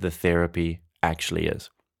what the therapy actually is.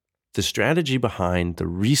 The strategy behind the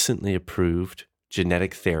recently approved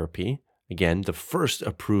genetic therapy, again, the first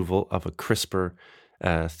approval of a CRISPR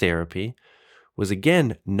therapy, was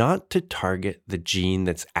again not to target the gene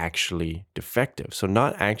that's actually defective. So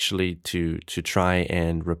not actually to try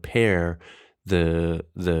and repair the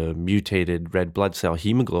mutated red blood cell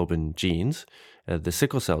hemoglobin genes, the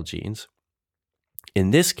sickle cell genes.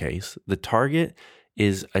 In this case, the target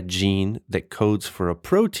is a gene that codes for a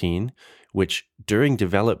protein which during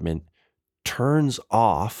development turns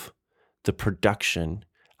off the production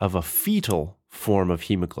of a fetal form of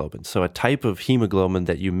hemoglobin. So a type of hemoglobin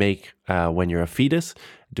that you make when you're a fetus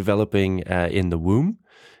developing in the womb.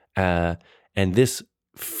 And this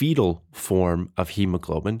fetal form of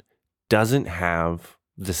hemoglobin doesn't have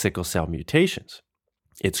the sickle cell mutations.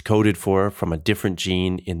 It's coded for from a different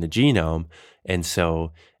gene in the genome, and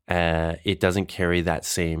so it doesn't carry that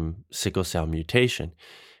same sickle cell mutation.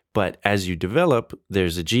 But as you develop,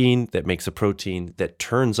 there's a gene that makes a protein that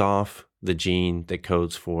turns off the gene that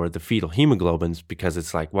codes for the fetal hemoglobins because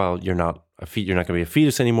it's like, well, you're not going to be a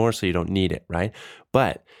fetus anymore, so you don't need it, right?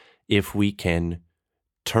 But if we can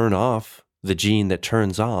turn off the gene that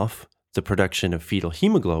turns off the production of fetal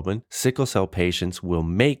hemoglobin, sickle cell patients will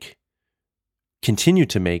continue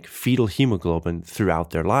to make fetal hemoglobin throughout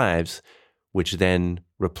their lives, which then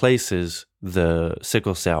replaces the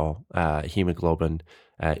sickle cell hemoglobin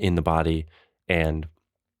in the body and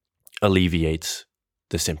alleviates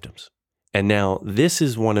the symptoms. And now this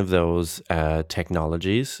is one of those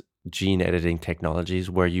technologies, gene editing technologies,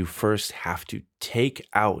 where you first have to take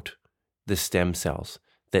out the stem cells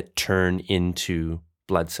that turn into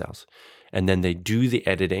blood cells. And then they do the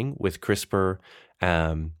editing with CRISPR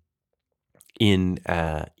um, in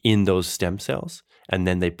those stem cells, and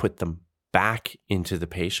then they put them back into the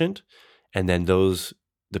patient, and then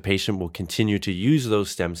the patient will continue to use those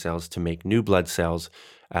stem cells to make new blood cells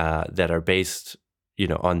that are based,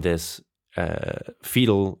 on this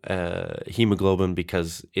fetal hemoglobin,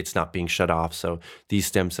 because it's not being shut off. So these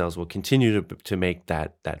stem cells will continue to make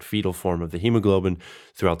that fetal form of the hemoglobin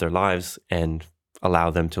throughout their lives and allow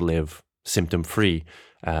them to live symptom free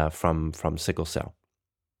from sickle cell.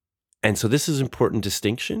 And so this is an important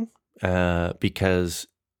distinction because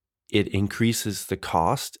it increases the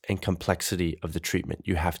cost and complexity of the treatment.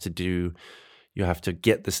 You have to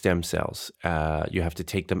get the stem cells. You have to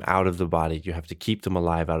take them out of the body. You have to keep them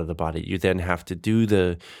alive out of the body. You then have to do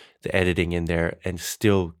the editing in there and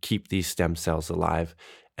still keep these stem cells alive,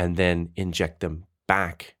 and then inject them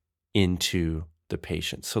back into the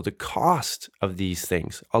patient. So the cost of these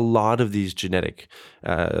things, a lot of these genetic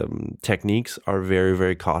techniques are very,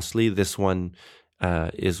 very costly. This one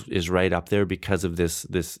is right up there because of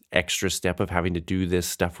this extra step of having to do this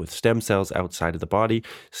stuff with stem cells outside of the body.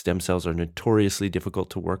 Stem cells are notoriously difficult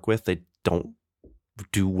to work with. They don't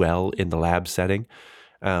do well in the lab setting.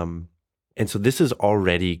 And so this is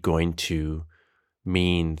already going to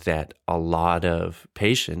mean that a lot of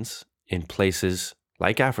patients in places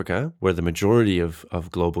like Africa, where the majority of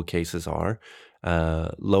global cases are,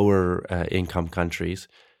 lower income countries,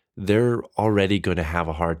 they're already going to have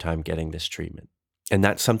a hard time getting this treatment. And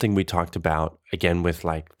that's something we talked about, again, with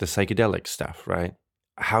like the psychedelic stuff, right?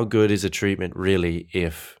 How good is a treatment really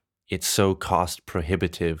if it's so cost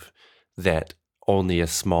prohibitive that only a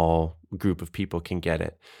small group of people can get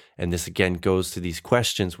it? And this, again, goes to these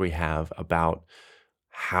questions we have about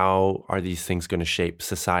how are these things going to shape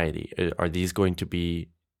society? Are these going to be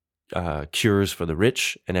cures for the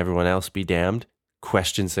rich and everyone else be damned?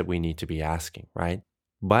 Questions that we need to be asking, right?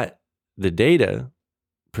 But the data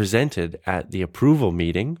presented at the approval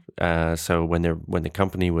meeting, so when the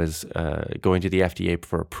company was going to the FDA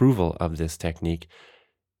for approval of this technique,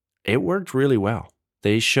 it worked really well.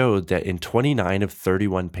 They showed that in 29 of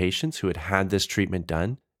 31 patients who had this treatment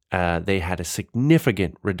done, they had a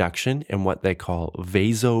significant reduction in what they call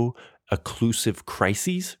vaso-occlusive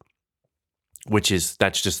crises,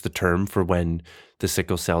 that's just the term for when the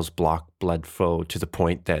sickle cells block blood flow to the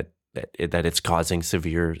point that it's causing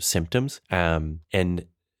severe symptoms. And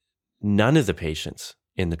none of the patients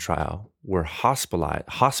in the trial were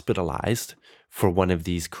hospitalized for one of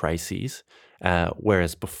these crises,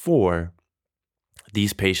 whereas before,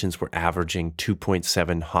 these patients were averaging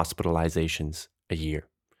 2.7 hospitalizations a year.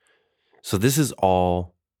 So this is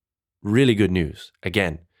all really good news.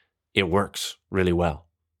 Again, it works really well.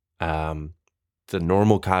 The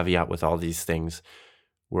normal caveat with all these things,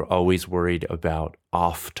 we're always worried about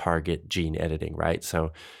off-target gene editing, right?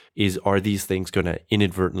 So are these things going to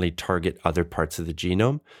inadvertently target other parts of the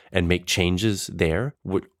genome and make changes there?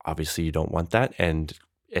 Obviously, you don't want that, and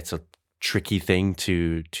it's a tricky thing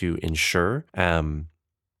to ensure. And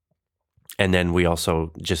then we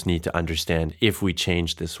also just need to understand, if we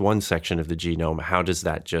change this one section of the genome, how does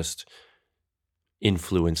that just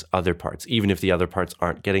influence other parts? Even if the other parts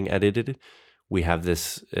aren't getting edited, we have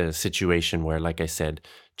this situation where, like I said,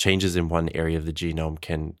 changes in one area of the genome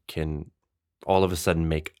can all of a sudden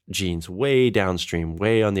make genes way downstream,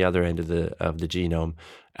 way on the other end of the genome,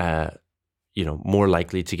 more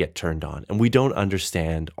likely to get turned on. And we don't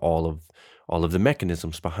understand all of the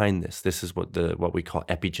mechanisms behind this. This is what we call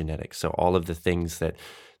epigenetics. So all of the things that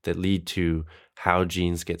lead to how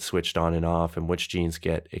genes get switched on and off and which genes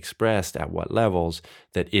get expressed at what levels,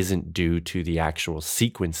 that isn't due to the actual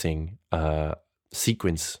sequence of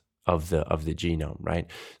the genome, right?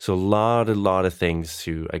 So a lot of things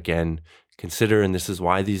to, again, consider, and this is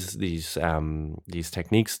why these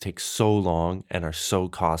techniques take so long and are so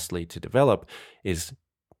costly to develop, is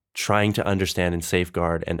trying to understand and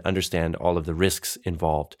safeguard and understand all of the risks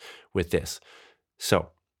involved with this. So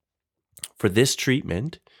for this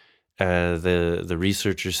treatment, the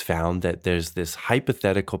researchers found that there's this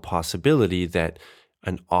hypothetical possibility that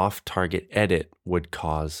an off-target edit would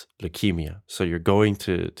cause leukemia. So you're going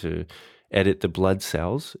to edit the blood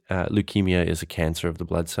cells. Leukemia is a cancer of the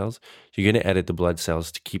blood cells. You're going to edit the blood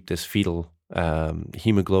cells to keep this fetal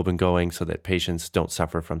hemoglobin going so that patients don't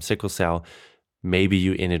suffer from sickle cell. Maybe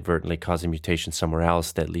you inadvertently cause a mutation somewhere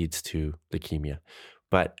else that leads to leukemia.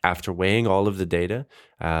 But after weighing all of the data,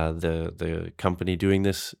 the company doing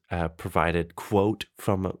this provided, quote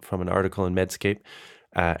from an article in Medscape,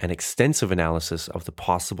 an extensive analysis of the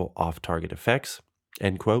possible off-target effects,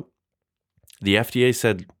 end quote. The FDA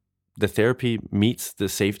said the therapy meets the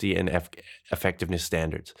safety and effectiveness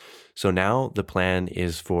standards. So now the plan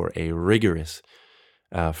is for a rigorous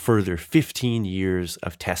further 15 years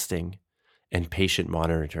of testing and patient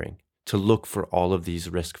monitoring to look for all of these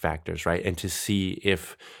risk factors, right? And to see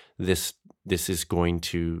if this is going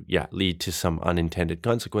to lead to some unintended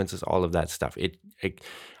consequences, all of that stuff.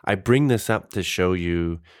 I bring this up to show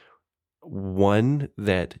you, one,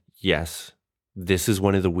 that yes, this is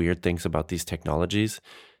one of the weird things about these technologies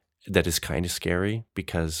that is kind of scary,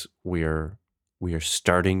 because we are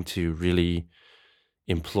starting to really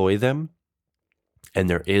employ them. And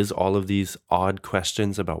there is all of these odd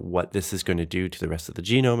questions about what this is going to do to the rest of the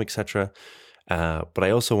genome, etc. But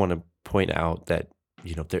I also want to point out that,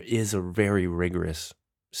 there is a very rigorous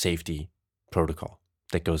safety protocol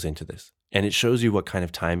that goes into this. And it shows you what kind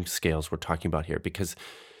of time scales we're talking about here, because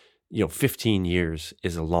 15 years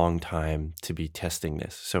is a long time to be testing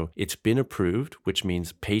this. So it's been approved, which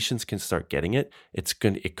means patients can start getting it.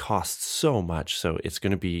 It costs so much. So it's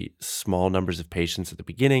going to be small numbers of patients at the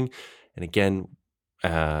beginning. And again,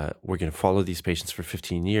 we're going to follow these patients for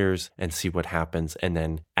 15 years and see what happens. And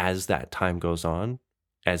then as that time goes on,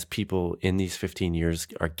 as people in these 15 years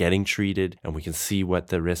are getting treated and we can see what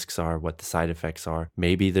the risks are, what the side effects are,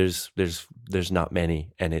 maybe there's not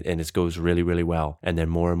many, and it goes really, really well. And then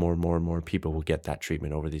more and more people will get that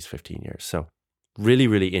treatment over these 15 years. So really,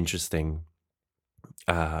 really interesting,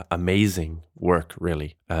 amazing work,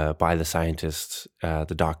 really, by the scientists,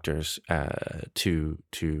 the doctors, to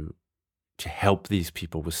help these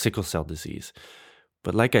people with sickle cell disease.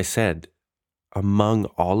 But like I said, among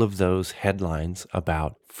all of those headlines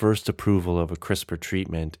about first approval of a CRISPR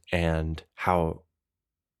treatment and how,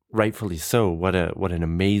 rightfully so, what an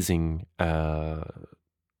amazing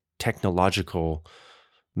technological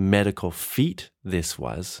medical feat this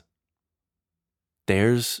was,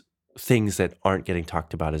 there's things that aren't getting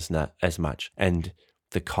talked about as much. And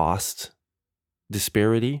the cost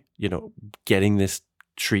disparity, getting this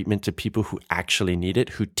treatment to people who actually need it,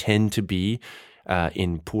 who tend to be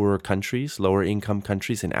in poorer countries, lower income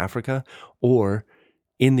countries in Africa, or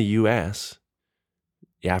in the US,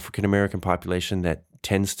 the African American population that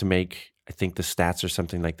tends to make, I think the stats are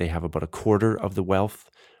something like they have about a quarter of the wealth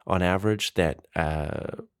on average that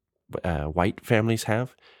white families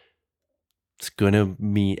have. It's going to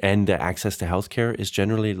mean, and the access to healthcare is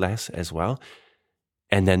generally less as well.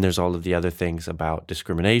 And then there's all of the other things about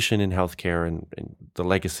discrimination in healthcare and the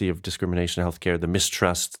legacy of discrimination in healthcare, the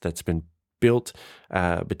mistrust that's been built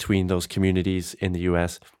between those communities in the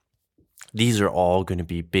US. These are all going to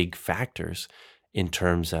be big factors in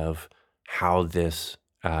terms of how this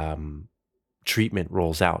treatment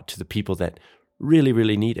rolls out to the people that really,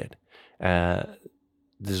 really need it.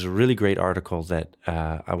 There's a really great article that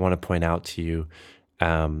I want to point out to you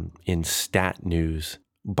in Stat News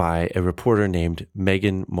by a reporter named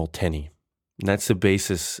Megan Multeney. And that's the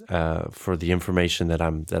basis for the information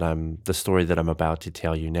the story that I'm about to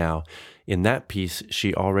tell you now. In that piece,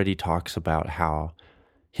 she already talks about how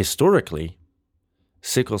historically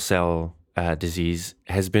sickle cell disease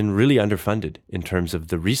has been really underfunded in terms of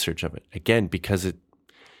the research of it. Again, because it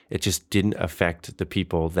just didn't affect the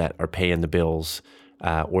people that are paying the bills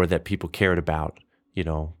or that people cared about,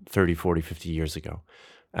 30, 40, 50 years ago.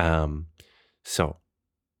 So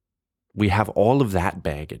we have all of that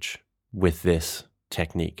baggage with this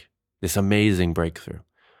technique, this amazing breakthrough.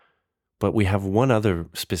 But we have one other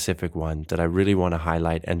specific one that I really want to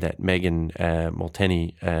highlight, and that Megan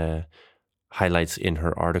Multeney highlights in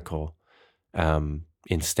her article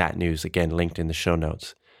in Stat News, again, linked in the show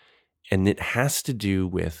notes. And it has to do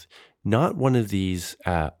with not one of these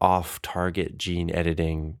off-target gene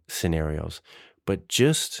editing scenarios, but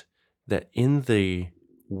just that in the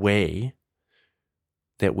way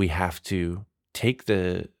that we have to take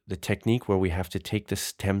the technique where we have to take the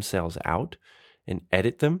stem cells out and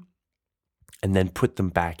edit them and then put them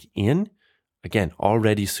back in. Again,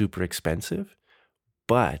 already super expensive,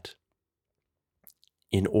 but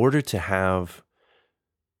in order to have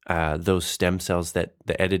those stem cells, that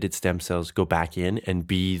the edited stem cells go back in and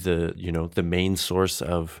be the main source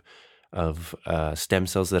of stem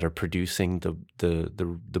cells that are producing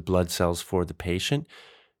the blood cells for the patient,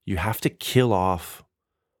 you have to kill off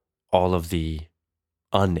all of the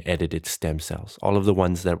unedited stem cells, all of the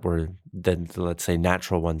ones that were then, let's say,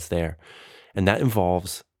 natural ones there. And that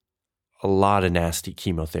involves a lot of nasty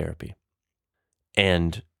chemotherapy.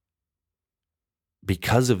 And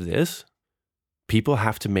because of this, people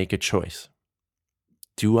have to make a choice.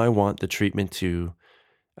 Do I want the treatment to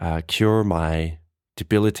cure my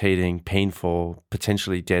debilitating, painful,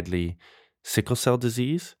 potentially deadly sickle cell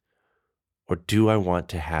disease? Or do I want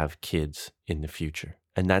to have kids in the future?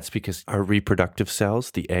 And that's because our reproductive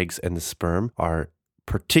cells, the eggs and the sperm, are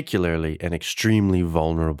particularly and extremely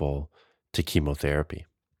vulnerable to chemotherapy.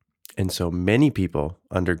 And so many people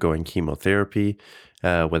undergoing chemotherapy,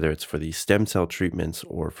 whether it's for these stem cell treatments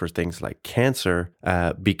or for things like cancer,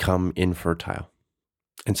 become infertile.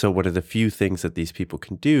 And so one of the few things that these people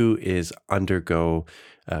can do is undergo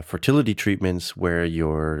fertility treatments where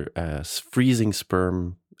you're freezing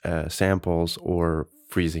sperm samples or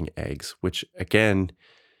freezing eggs, which again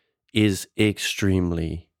is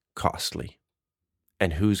extremely costly.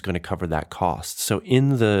 And who's going to cover that cost? So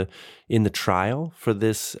in the trial for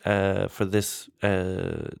this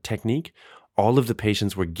technique, all of the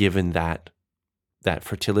patients were given that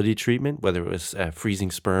fertility treatment, whether it was freezing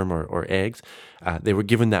sperm or eggs. They were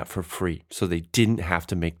given that for free, so they didn't have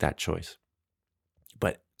to make that choice.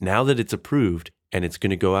 But now that it's approved and it's going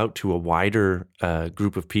to go out to a wider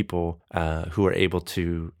group of people who are able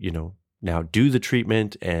to, now do the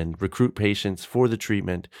treatment and recruit patients for the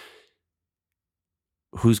treatment,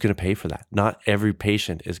 who's going to pay for that? Not every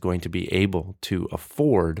patient is going to be able to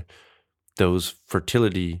afford those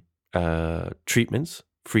fertility treatments,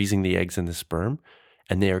 freezing the eggs and the sperm,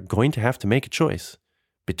 and they are going to have to make a choice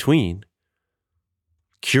between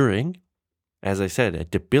curing, as I said, a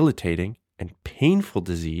debilitating and painful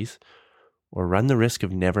disease, or run the risk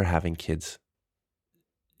of never having kids.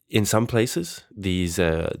 In some places, these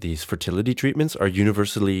fertility treatments are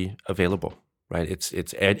universally available. Right,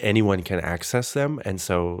 it's anyone can access them, and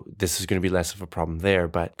so this is going to be less of a problem there.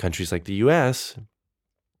 But countries like the U.S.,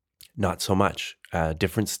 not so much.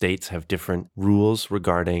 Different states have different rules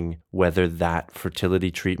regarding whether that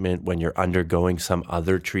fertility treatment, when you're undergoing some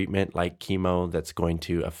other treatment like chemo that's going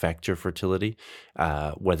to affect your fertility,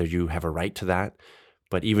 whether you have a right to that.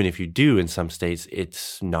 But even if you do, in some states,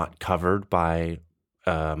 it's not covered by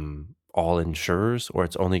all insurers, or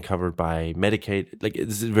it's only covered by Medicaid. Like,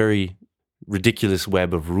 it's a very ridiculous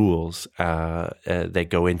web of rules that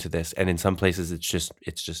go into this, and in some places it's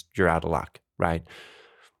just you're out of luck, right?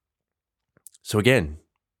 So again,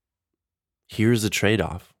 here's the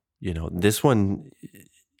trade-off. This one,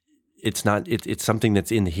 it's not. It's something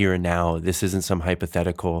that's in the here and now. This isn't some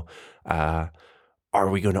hypothetical. Are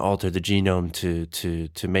we going to alter the genome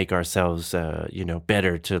to make ourselves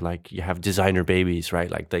better, to like you have designer babies, right?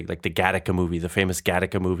 Like the Gattaca movie, the famous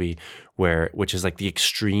Gattaca movie, which is like the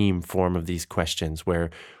extreme form of these questions, where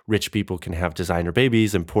rich people can have designer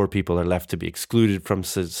babies and poor people are left to be excluded from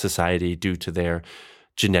society due to their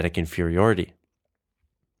genetic inferiority.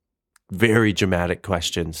 Very dramatic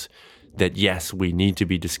questions that, yes, we need to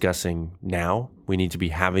be discussing now. We need to be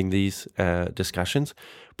having these discussions,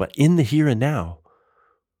 but in the here and now,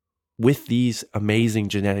 with these amazing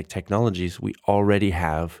genetic technologies, we already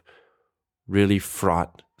have really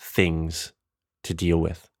fraught things to deal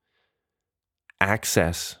with.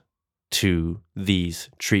 Access to these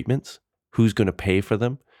treatments, who's going to pay for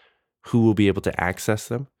them, who will be able to access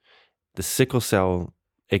them. The sickle cell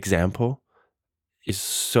example is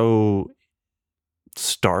so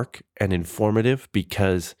stark and informative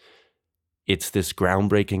because it's this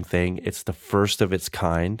groundbreaking thing. It's the first of its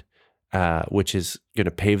kind. Which is going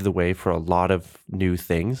to pave the way for a lot of new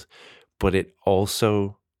things, but it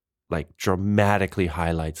also like dramatically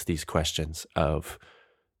highlights these questions of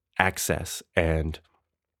access and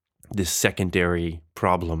this secondary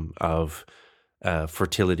problem of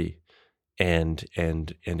fertility. And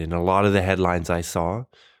in a lot of the headlines I saw,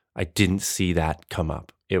 I didn't see that come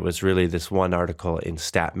up. It was really this one article in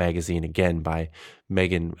Stat Magazine, again by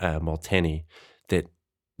Megan Multeny, that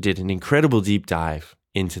did an incredible deep dive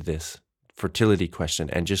into this fertility question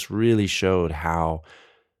and just really showed how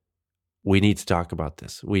we need to talk about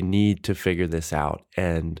this. We need to figure this out.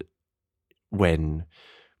 And when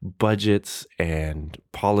budgets and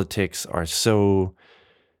politics are so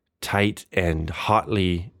tight and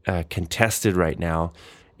hotly contested right now,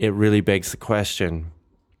 it really begs the question,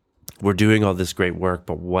 we're doing all this great work,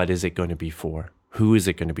 but what is it going to be for? Who is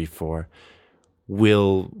it going to be for?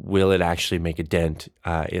 Will it actually make a dent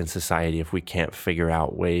in society if we can't figure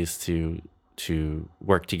out ways to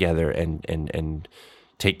work together and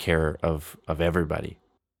take care of everybody?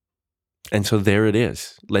 And so there it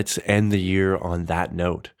is. Let's end the year on that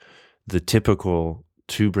note. The typical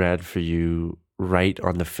too bad for you, right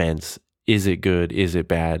on the fence. Is it good? Is it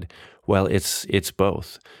bad? Well, it's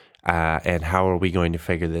both. And how are we going to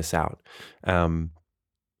figure this out?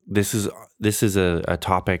 this is a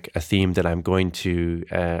topic, a theme that I'm going to,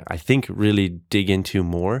 I think, really dig into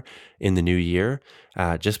more in the new year.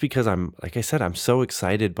 Just because like I said, I'm so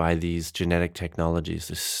excited by these genetic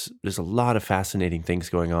technologies. There's a lot of fascinating things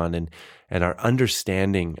going on, and our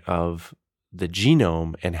understanding of the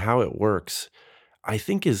genome and how it works, I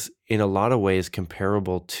think, is in a lot of ways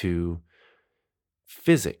comparable to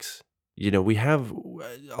physics. We have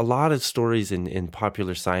a lot of stories in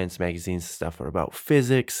popular science magazines and stuff are about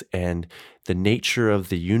physics and the nature of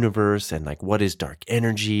the universe and like what is dark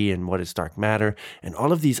energy and what is dark matter and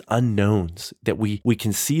all of these unknowns that we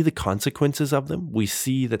can see the consequences of them. We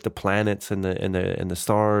see that the planets and the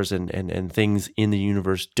stars and things in the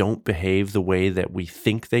universe don't behave the way that we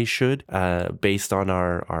think they should, based on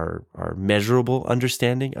our measurable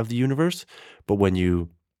understanding of the universe. But when you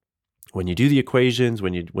do the equations,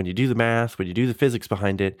 when you do the math, when you do the physics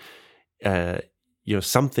behind it,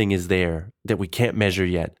 something is there that we can't measure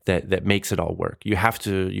yet that makes it all work. You have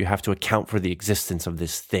to account for the existence of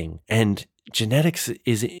this thing. And genetics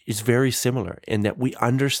is very similar in that we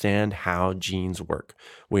understand how genes work.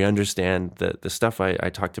 We understand the stuff I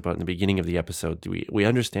talked about in the beginning of the episode. We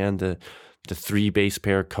understand the 3 base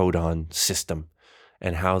pair codon system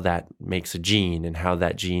and how that makes a gene and how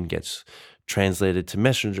that gene gets translated to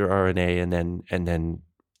messenger RNA and then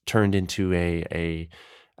turned into a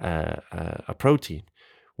protein.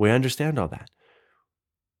 We understand all that.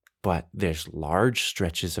 But there's large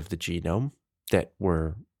stretches of the genome that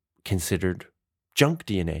were considered junk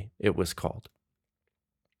DNA, it was called.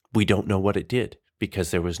 We don't know what it did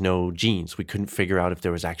because there was no genes. We couldn't figure out if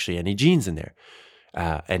there was actually any genes in there.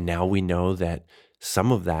 And now we know that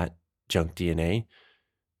some of that junk DNA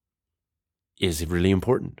is really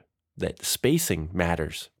important, that spacing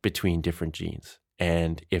matters between different genes.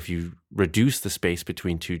 And if you reduce the space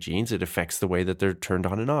between 2 genes, it affects the way that they're turned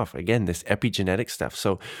on and off. Again, this epigenetic stuff.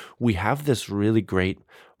 So we have this really great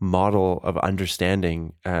model of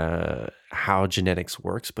understanding how genetics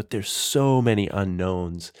works, but there's so many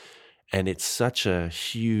unknowns. And it's such a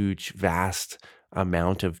huge, vast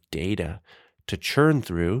amount of data to churn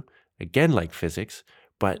through, again, like physics,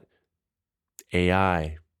 but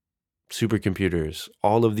AI, supercomputers,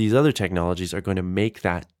 all of these other technologies are going to make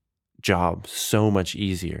that job so much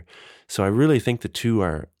easier. So I really think the two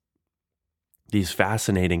are these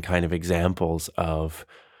fascinating kind of examples of,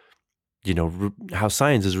 how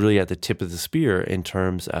science is really at the tip of the spear in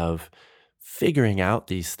terms of figuring out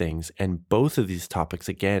these things. And both of these topics,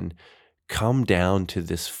 again, come down to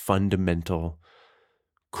this fundamental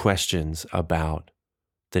questions about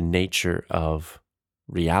the nature of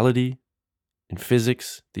reality, in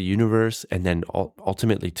physics, the universe, and then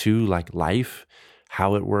ultimately too, like life,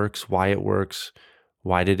 how it works,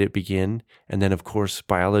 why did it begin? And then, of course,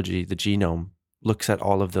 biology, the genome, looks at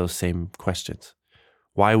all of those same questions.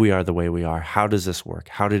 Why we are the way we are, how does this work?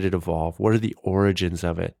 How did it evolve? What are the origins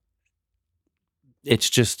of it?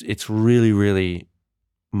 It's really, really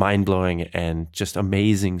mind-blowing and just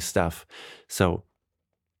amazing stuff. So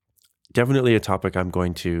definitely a topic I'm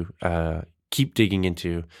going to keep digging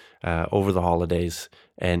into over the holidays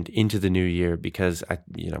and into the new year, because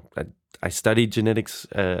I studied genetics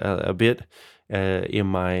a bit in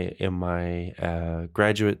my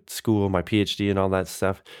graduate school, my PhD, and all that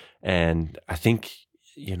stuff, and I think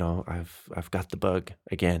I've got the bug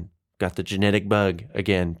again, got the genetic bug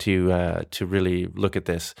again to really look at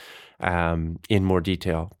this in more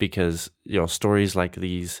detail, because stories like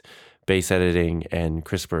these base editing and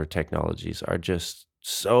CRISPR technologies are just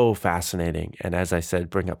so fascinating, and as I said,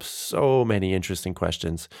 bring up so many interesting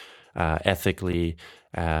questions ethically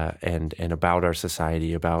and about our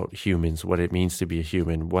society, about humans, what it means to be a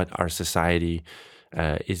human, what our society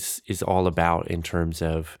is all about in terms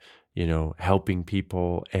of helping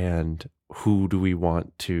people, and how do we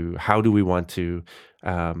want to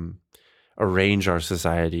arrange our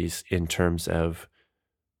societies in terms of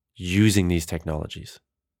using these technologies,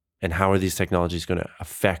 and how are these technologies going to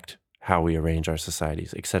affect how we arrange our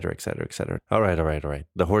societies, et cetera, et cetera, et cetera. All right.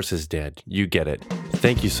 The horse is dead. You get it.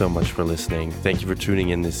 Thank you so much for listening. Thank you for tuning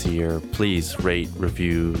in this year. Please rate,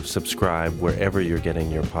 review, subscribe wherever you're getting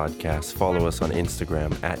your podcasts. Follow us on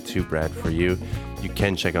Instagram at 2bradforyou. You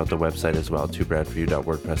can check out the website as well,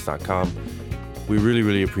 2bradforyou.wordpress.com. We really,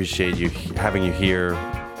 really appreciate having you here,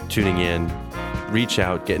 tuning in. Reach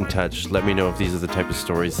out, get in touch. Let me know if these are the type of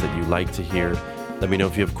stories that you like to hear. Let me know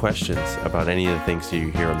if you have questions about any of the things that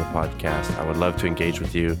you hear on the podcast. I would love to engage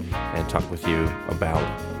with you and talk with you about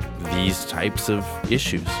these types of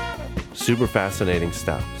issues. Super fascinating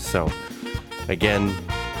stuff. So again,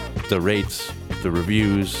 the rates, the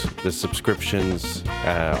reviews, the subscriptions,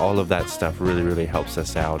 all of that stuff really, really helps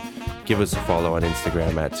us out. Give us a follow on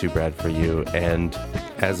Instagram at 2brad4u. And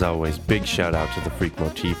as always, big shout out to the Freak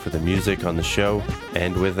Motif for the music on the show.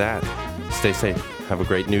 And with that, stay safe. Have a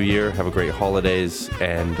great new year. Have a great holidays.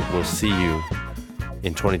 And we'll see you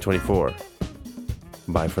in 2024.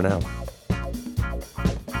 Bye for now.